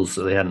skills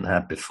that they hadn't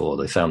had before.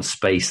 They found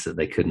space that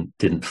they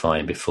didn't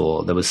find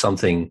before. There was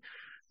something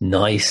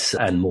nice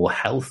and more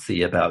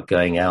healthy about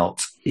going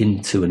out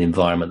into an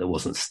environment that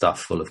wasn't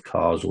stuffed full of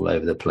cars all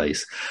over the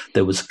place.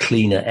 There was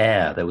cleaner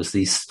air. There was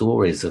these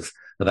stories of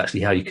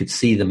actually how you could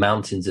see the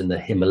mountains in the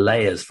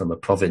Himalayas from a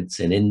province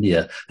in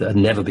India that had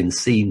never been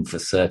seen for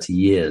 30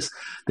 years.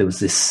 There was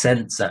this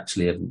sense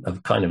actually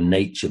of kind of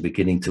nature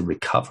beginning to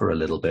recover a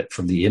little bit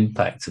from the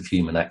impact of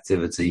human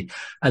activity.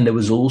 And there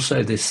was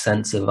also this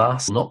sense of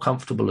us not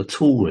comfortable at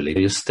all, really.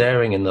 You're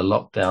staring in the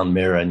lockdown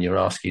mirror and you're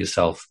asking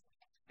yourself,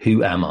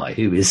 who am I?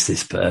 Who is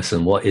this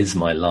person? What is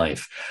my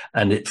life?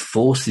 And it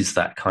forces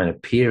that kind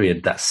of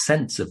period, that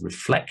sense of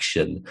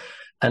reflection.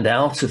 And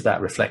out of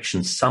that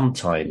reflection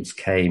sometimes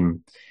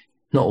came,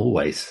 not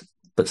always,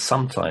 but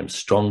sometimes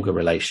stronger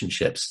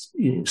relationships,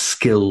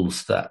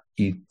 skills that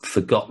you'd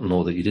forgotten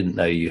or that you didn't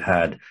know you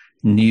had,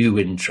 new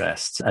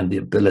interests, and the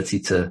ability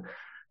to,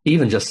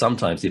 even just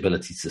sometimes the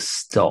ability to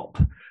stop,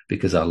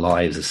 because our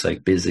lives are so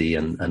busy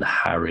and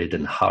harried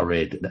and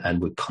hurried,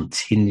 and we're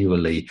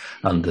continually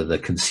under the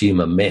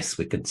consumer myth.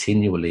 We're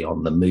continually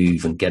on the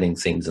move and getting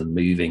things and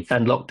moving.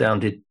 And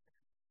lockdown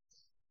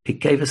it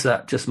gave us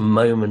that just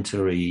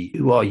momentary,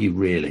 who are you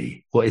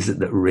really? What is it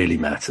that really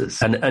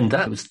matters? And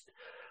that was,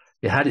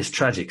 it had its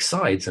tragic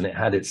sides and it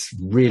had its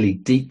really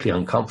deeply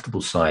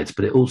uncomfortable sides,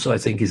 but it also, I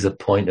think, is a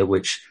point at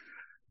which,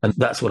 and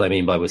that's what I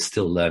mean by we're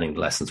still learning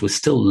the lessons. We're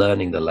still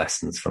learning the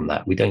lessons from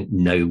that. We don't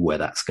know where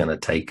that's going to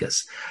take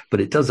us,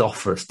 but it does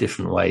offer us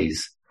different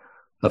ways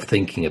of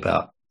thinking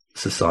about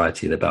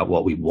society and about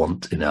what we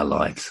want in our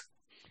lives.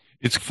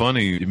 It's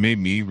funny. It made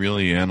me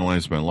really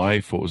analyze my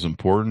life, what was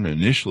important.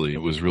 Initially,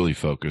 it was really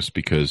focused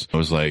because I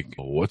was like,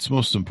 what's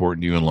most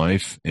important to you in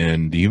life?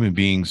 And the human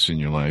beings in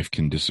your life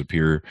can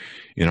disappear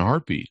in a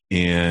heartbeat.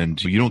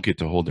 And you don't get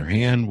to hold their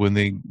hand when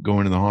they go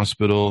into the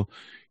hospital.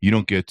 You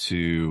don't get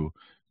to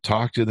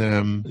talk to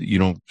them. You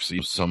don't see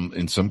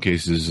in some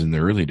cases in the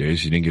early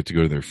days, you didn't get to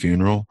go to their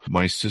funeral.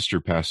 My sister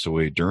passed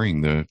away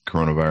during the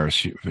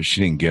coronavirus.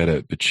 She didn't get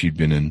it, but she'd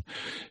been in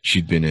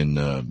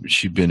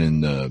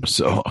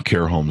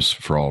care homes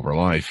for all of her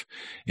life.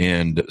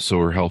 And so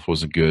her health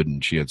wasn't good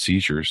and she had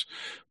seizures.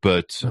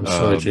 But I'm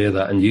sorry to hear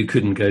that. And you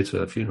couldn't go to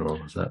her funeral,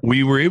 was that?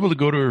 We were able to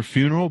go to her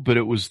funeral, but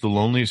it was the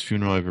loneliest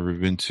funeral I've ever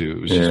been to.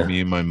 It was just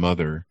me and my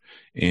mother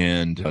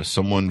and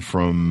someone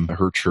from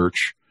her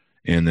church,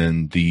 and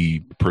then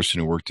the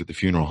person who worked at the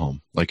funeral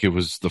home. Like, it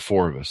was the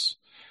four of us.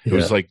 It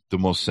was like the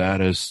most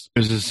saddest. It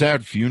was a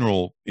sad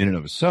funeral in and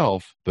of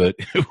itself, but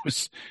it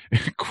was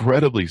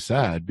incredibly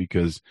sad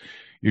because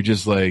you're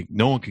just like,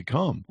 no one could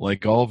come.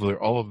 Like all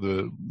of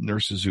the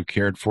nurses who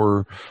cared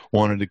for her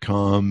wanted to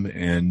come,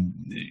 and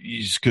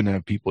you just couldn't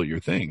have people at your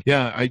thing.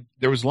 Yeah,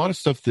 there was a lot of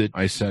stuff that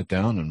I sat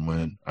down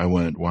and I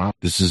went, wow,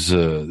 this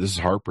is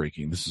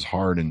heartbreaking. This is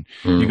hard. And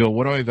you go,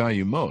 what do I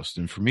value most?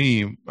 And for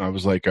me, I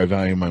was like, I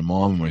value my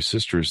mom and my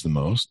sisters the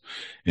most,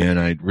 and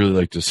I'd really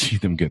like to see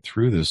them get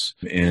through this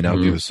and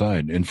out the other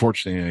side. And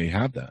fortunately, I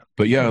have that.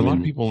 But yeah, a lot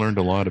of people learned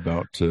a lot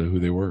about who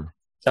they were.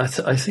 I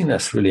think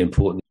that's really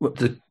important.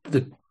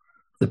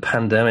 the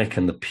pandemic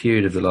and the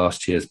period of the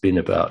last year has been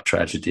about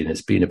tragedy, and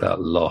it's been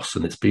about loss,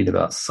 and it's been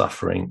about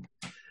suffering.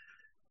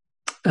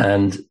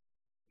 And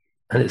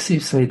it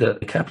seems to me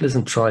that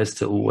capitalism tries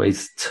to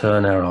always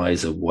turn our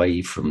eyes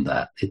away from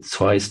that. It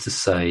tries to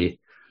say,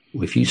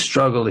 if you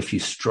struggle, if you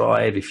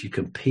strive, if you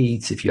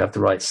compete, if you have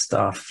the right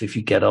stuff, if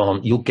you get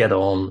on, you'll get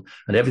on,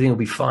 and everything will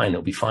be fine.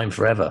 It'll be fine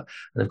forever.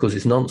 And of course,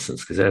 it's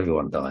nonsense, because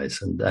everyone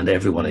dies, and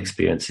everyone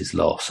experiences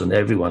loss, and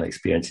everyone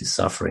experiences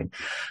suffering.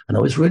 And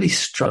I was really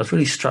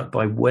struck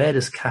by, where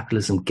does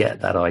capitalism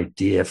get that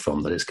idea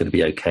from, that it's going to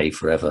be okay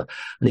forever?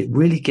 And it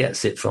really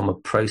gets it from a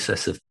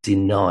process of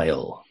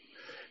denial.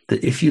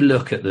 That if you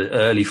look at the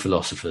early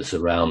philosophers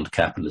around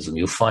capitalism,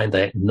 you'll find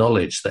they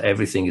acknowledge that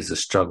everything is a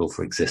struggle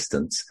for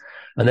existence.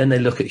 And then they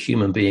look at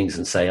human beings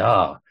and say,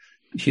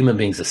 human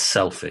beings are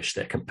selfish,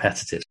 they're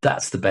competitive.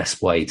 That's the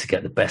best way to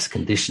get the best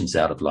conditions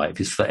out of life,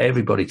 is for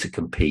everybody to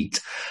compete.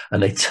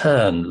 And they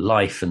turn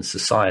life and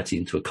society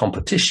into a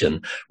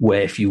competition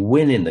where if you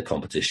win in the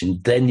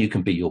competition, then you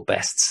can be your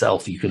best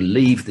self. You can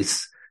leave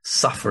this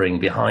suffering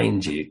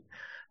behind you,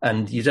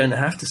 and you don't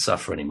have to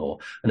suffer anymore.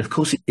 And of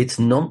course, it's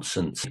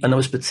nonsense. And I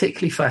was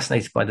particularly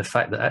fascinated by the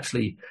fact that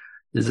actually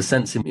there's a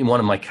sense in one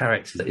of my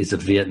characters that is a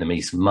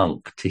Vietnamese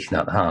monk, Thich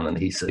Nhat Hanh, and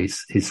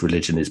his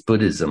religion is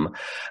Buddhism.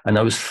 And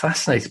I was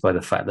fascinated by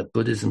the fact that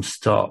Buddhism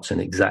starts in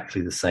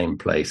exactly the same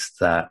place,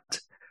 that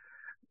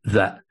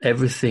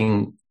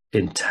everything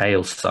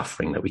entails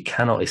suffering, that we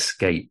cannot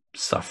escape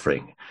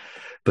suffering.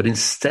 But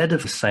instead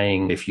of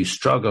saying, if you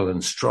struggle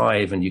and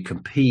strive and you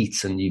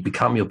compete and you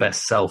become your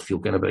best self, you're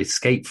going to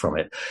escape from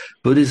it,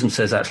 Buddhism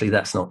says, actually,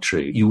 that's not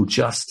true. You will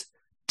just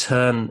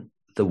turn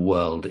the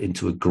world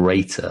into a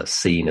greater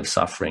scene of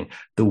suffering.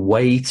 The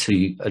way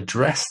to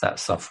address that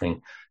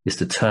suffering is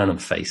to turn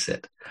and face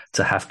it,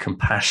 to have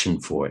compassion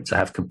for it, to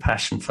have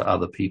compassion for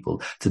other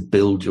people, to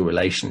build your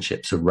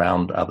relationships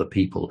around other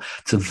people,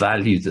 to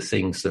value the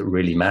things that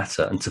really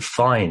matter, and to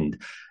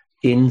find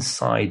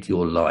inside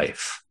your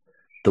life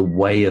the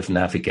way of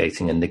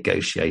navigating and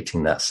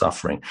negotiating that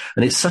suffering.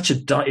 And it's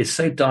it's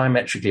so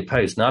diametrically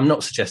opposed. Now, I'm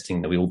not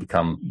suggesting that we all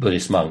become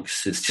Buddhist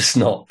monks. It's just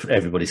not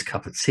everybody's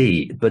cup of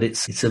tea. But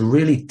it's a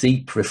really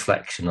deep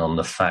reflection on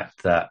the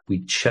fact that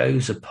we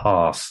chose a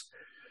path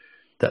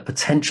that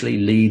potentially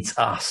leads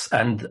us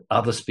and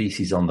other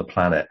species on the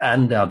planet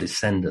and our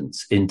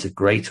descendants into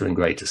greater and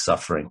greater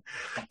suffering,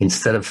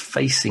 instead of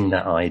facing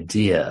that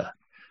idea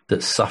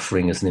that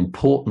suffering is an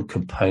important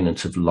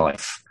component of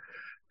life,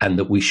 and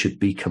that we should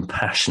be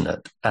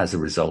compassionate as a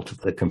result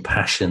of the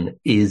compassion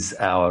is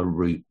our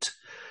route,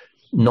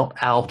 not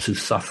out of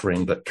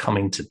suffering, but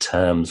coming to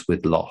terms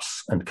with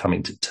loss and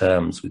coming to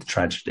terms with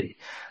tragedy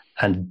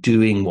and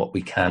doing what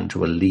we can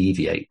to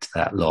alleviate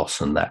that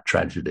loss and that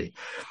tragedy.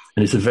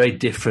 And it's a very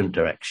different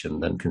direction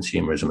than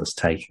consumerism is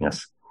taking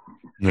us.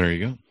 There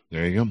you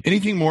go.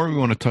 Anything more we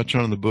want to touch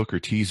on in the book or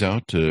tease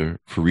out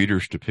for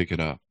readers to pick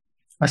it up?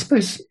 I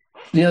suppose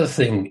the other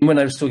thing, when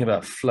I was talking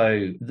about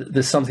flow,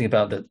 there's something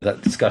about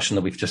that discussion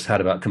that we've just had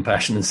about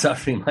compassion and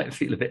suffering might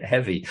feel a bit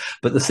heavy.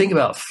 But the thing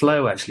about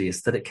flow actually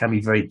is that it can be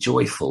very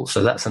joyful.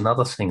 So that's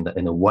another thing that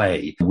in a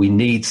way we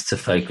need to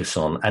focus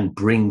on and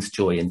brings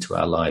joy into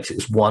our lives. It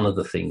was one of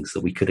the things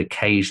that we could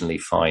occasionally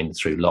find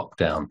through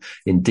lockdown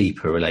in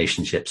deeper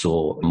relationships,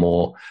 or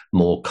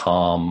more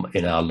calm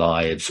in our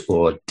lives,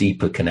 or a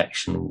deeper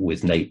connection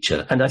with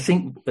nature. And I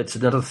think that's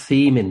another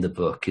theme in the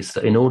book, is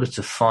that in order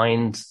to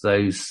find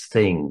those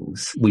things,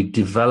 we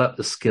develop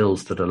the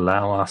skills that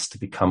allow us to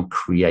become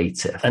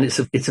creative. And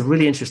it's a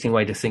really interesting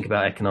way to think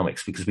about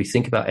economics, because we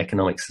think about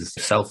economics as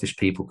selfish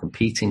people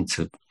competing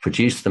to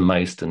produce the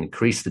most and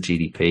increase the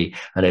GDP,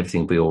 and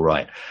everything will be all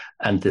right.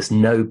 And there's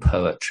no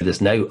poetry, there's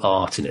no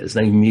art in it, there's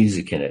no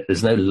music in it,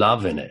 there's no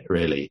love in it,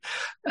 really.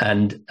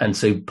 And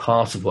so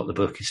part of what the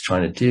book is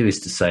trying to do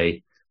is to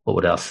say, what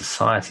would our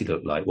society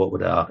look like? What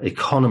would our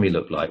economy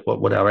look like?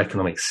 What would our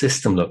economic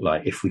system look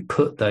like if we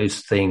put those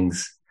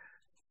things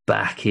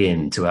back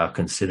into our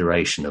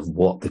consideration of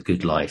what the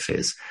good life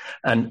is?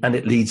 And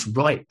it leads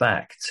right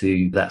back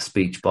to that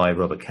speech by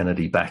Robert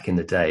Kennedy back in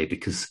the day,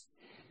 because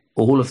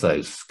all of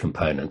those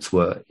components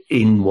were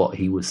in what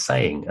he was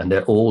saying, and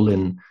they're all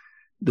in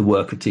the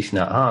work of Thich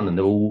Nhat Hanh, and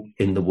they're all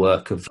in the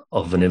work of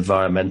an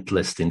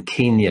environmentalist in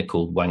Kenya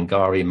called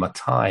Wangari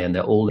Maathai, and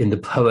they're all in the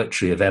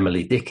poetry of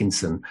Emily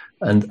Dickinson.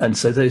 And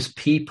so those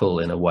people,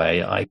 in a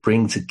way, I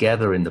bring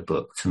together in the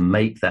book to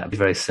make that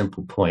very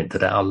simple point,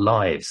 that our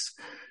lives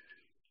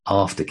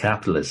after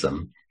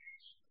capitalism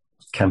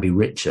can be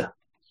richer,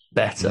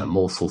 better,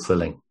 more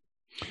fulfilling.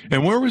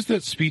 And where was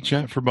that speech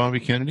at for Bobby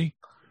Kennedy?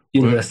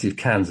 University of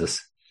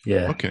Kansas.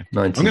 Yeah. Okay.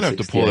 I'm going to have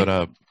to pull that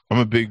up.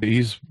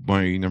 He's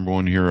my number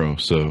one hero.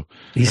 So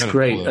he's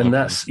great. And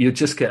you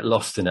just get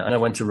lost in it. And I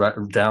went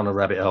down a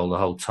rabbit hole the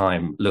whole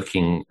time,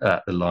 looking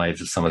at the lives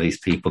of some of these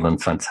people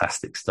and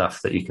fantastic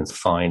stuff that you can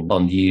find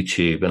on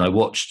YouTube. And I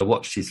watched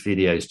his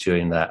videos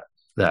during that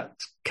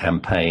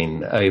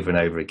campaign over and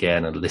over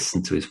again and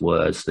listened to his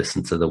words,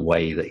 listened to the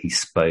way that he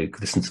spoke,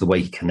 listened to the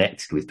way he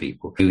connected with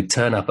people. He would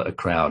turn up at a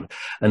crowd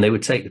and they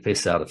would take the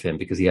piss out of him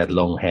because he had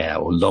long hair,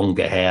 or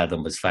longer hair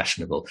than was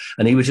fashionable.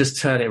 And he would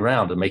just turn it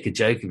around and make a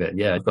joke of it.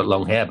 Yeah, I've got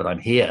long hair, but I'm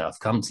here. I've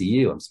come to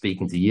you. I'm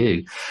speaking to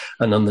you.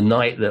 And on the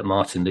night that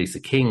Martin Luther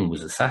King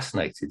was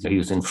assassinated, he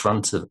was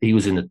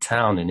in a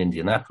town in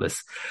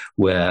Indianapolis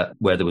where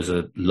there was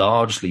a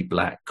largely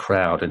black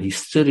crowd, and he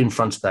stood in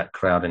front of that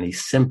crowd and he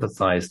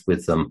sympathized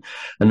with them.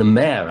 And the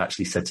mayor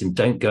actually said to him,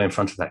 "Don't go in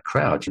front of that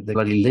crowd. They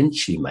bloody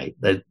lynch you, mate.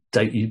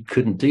 You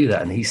couldn't do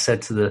that." And he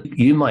said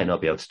 "You might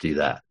not be able to do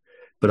that,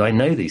 but I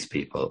know these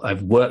people.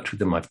 I've worked with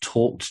them. I've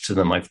talked to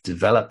them. I've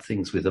developed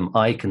things with them.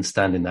 I can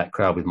stand in that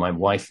crowd with my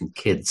wife and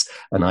kids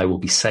and I will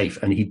be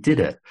safe." And he did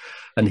it.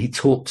 And he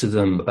talked to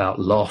them about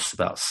loss,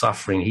 about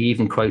suffering. He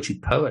even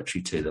quoted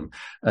poetry to them.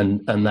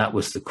 And that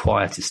was the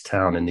quietest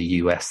town in the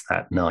US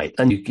that night.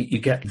 And you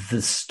get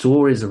the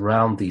stories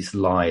around these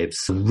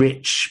lives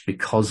rich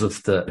because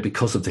of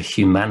the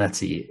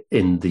humanity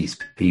in these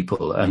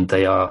people. And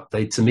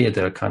to me,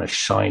 they're a kind of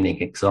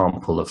shining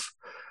example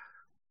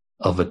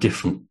of a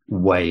different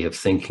way of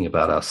thinking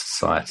about our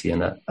society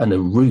and a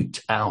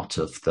route out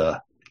of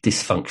the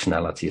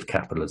dysfunctionality of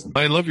capitalism.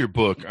 I love your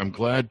book. I'm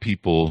glad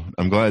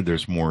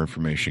there's more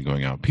information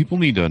going out. People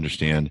need to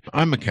understand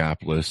I'm a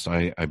capitalist.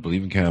 I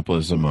believe in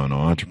capitalism. I'm an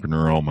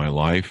entrepreneur all my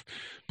life.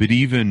 But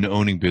even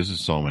owning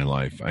business all my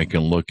life, I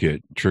can look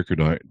at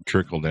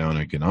trickle-down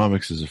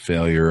economics as a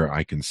failure.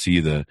 I can see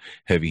the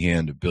heavy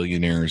hand of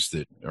billionaires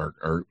that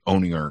are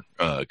owning our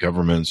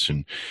governments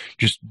and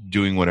just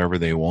doing whatever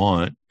they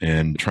want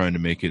and trying to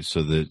make it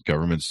so that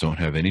governments don't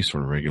have any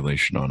sort of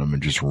regulation on them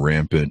and just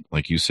rampant,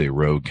 like you say,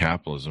 rogue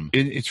capitalism.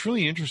 It's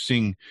really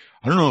interesting.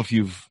 I don't know if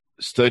you've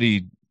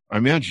studied, I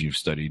imagine you've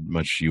studied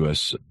much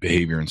U.S.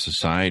 behavior and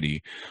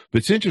society,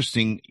 but it's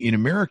interesting. In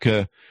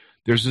America,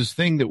 there's this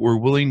thing that we're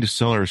willing to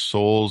sell our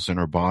souls and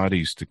our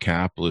bodies to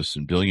capitalists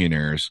and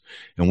billionaires,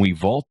 and we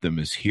vault them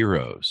as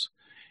heroes.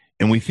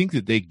 And we think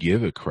that they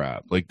give a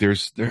crap. Like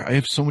I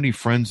have so many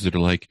friends that are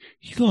like,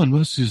 Elon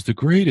Musk is the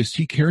greatest.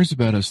 He cares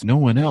about us, no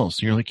one else.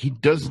 And you're like, he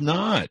does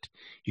not.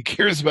 He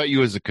cares about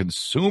you as a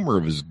consumer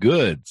of his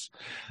goods.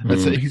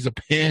 He's a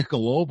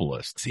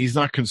pan-globalist. He's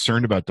not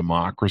concerned about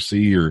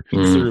democracy or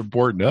things that are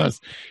important to us.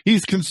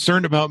 He's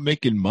concerned about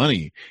making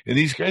money. And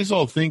these guys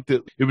all think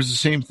that it was the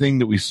same thing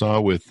that we saw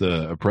with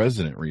a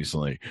president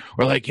recently.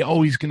 Or like,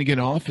 oh, he's going to get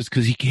in office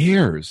because he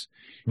cares.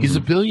 He's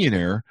a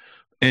billionaire.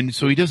 And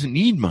so he doesn't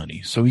need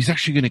money. So he's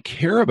actually going to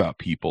care about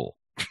people.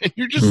 And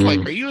you're just like,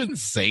 are you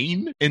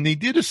insane? And they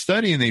did a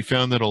study and they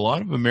found that a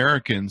lot of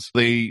Americans,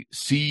 they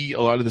see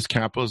a lot of this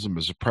capitalism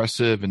as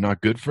oppressive and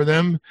not good for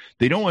them.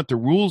 They don't want the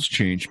rules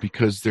changed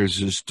because there's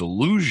this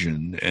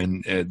delusion.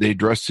 And they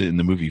addressed it in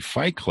the movie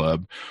Fight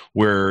Club,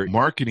 where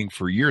marketing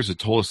for years had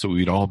told us that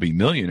we'd all be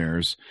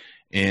millionaires.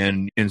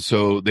 And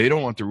so they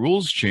don't want the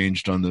rules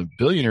changed on the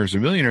billionaires or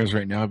millionaires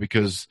right now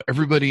because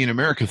everybody in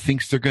America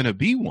thinks they're going to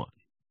be one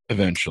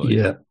eventually.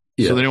 Yeah.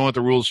 So they don't want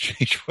the rules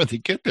changed when they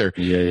get there.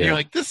 Yeah. You're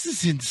like, this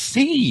is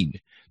insane.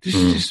 This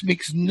just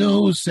makes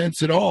no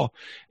sense at all.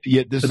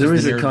 Yet there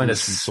is a kind of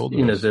sense.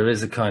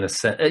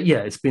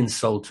 It's been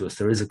sold to us.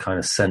 There is a kind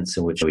of sense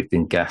in which we've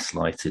been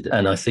gaslighted.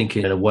 And I think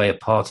in a way, a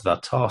part of our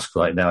task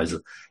right now is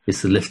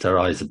to lift our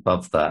eyes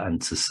above that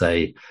and to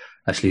say,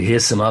 actually,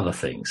 here's some other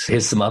things.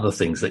 Here's some other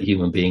things that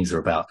human beings are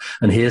about.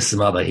 And here's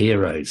some other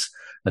heroes.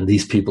 And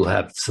these people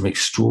have some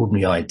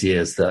extraordinary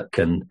ideas that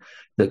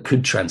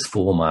could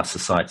transform our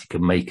society,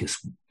 can make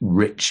us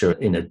richer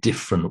in a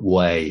different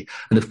way.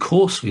 And of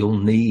course, we all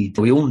need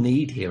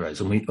heroes,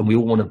 and we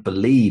all want to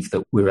believe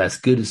that we're as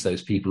good as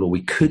those people, or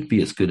we could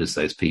be as good as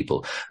those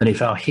people. And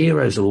if our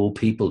heroes are all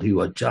people who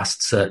are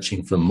just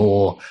searching for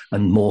more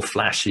and more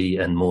flashy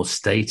and more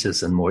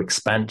status and more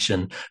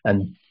expansion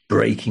and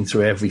breaking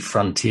through every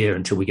frontier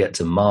until we get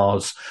to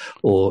Mars,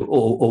 or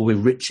we're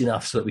rich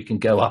enough so that we can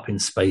go up in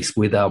space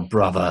with our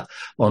brother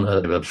on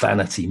a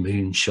vanity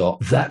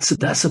moonshot.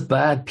 That's a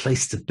bad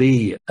place to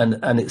be.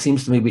 And it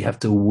seems to me we have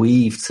to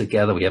weave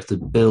together. We have to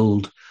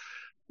build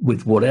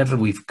with whatever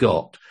we've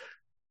got,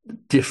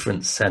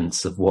 different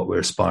sense of what we're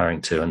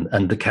aspiring to.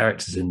 And the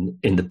characters in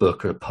the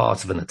book are a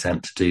part of an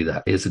attempt to do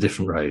that. Here's a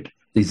different road.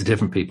 These are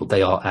different people.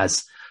 They are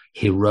as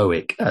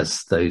heroic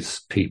as those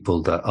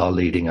people that are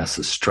leading us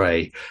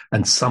astray,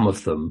 and some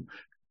of them,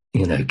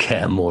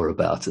 care more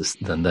about us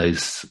than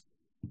those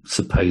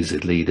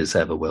supposed leaders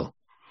ever will.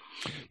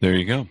 There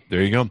you go.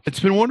 It's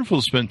been wonderful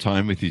to spend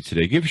time with you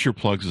today. Give us your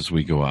plugs as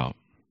we go out.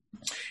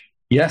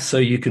 Yeah, so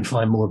you can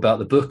find more about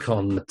the book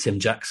on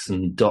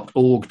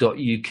timjackson.org.uk.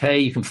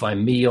 You can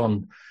find me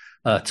on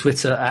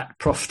Twitter at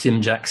Prof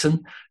Tim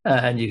Jackson,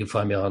 and you can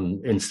find me on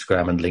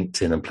Instagram and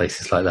LinkedIn and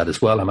places like that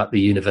as well. I'm at the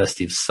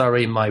University of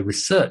Surrey. My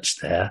research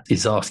there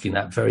is asking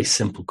that very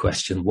simple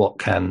question: what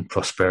can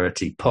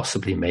prosperity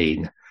possibly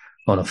mean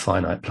on a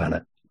finite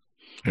planet?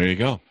 There you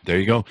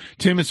go.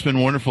 Tim, it's been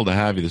wonderful to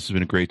have you. This has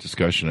been a great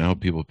discussion. I hope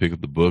people pick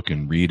up the book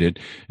and read it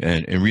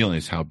and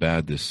realize how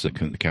bad this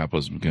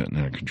capitalism is getting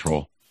out of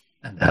control.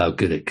 And how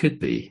good it could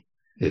be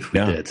if we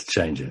dare to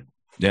change it.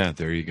 Yeah,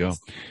 there you go.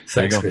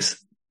 Thanks,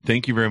 Chris.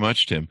 Thank you very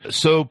much, Tim.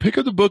 So pick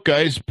up the book,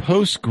 guys,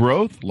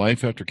 Post-Growth,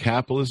 Life After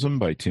Capitalism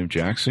by Tim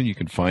Jackson. You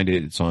can find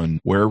it. It's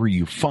on wherever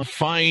you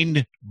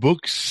find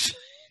books.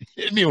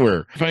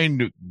 Anywhere.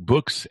 Find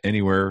books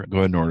anywhere. Go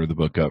ahead and order the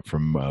book up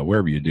from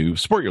wherever you do.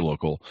 Support your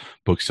local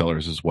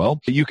booksellers as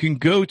well. You can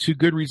go to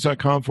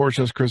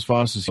goodreads.com/Chris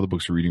Voss to see all the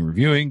books we're reading and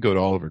reviewing. Go to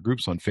all of our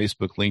groups on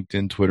Facebook,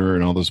 LinkedIn, Twitter,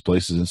 and all those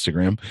places,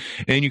 Instagram.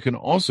 And you can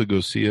also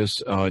go see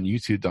us on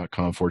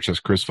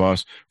youtube.com/Chris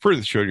Voss.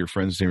 Further the show to your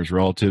friends, neighbors,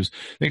 relatives.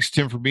 Thanks,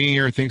 Tim, for being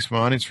here. Thanks, my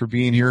audience, for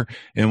being here.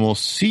 And we'll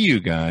see you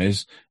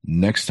guys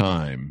next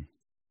time.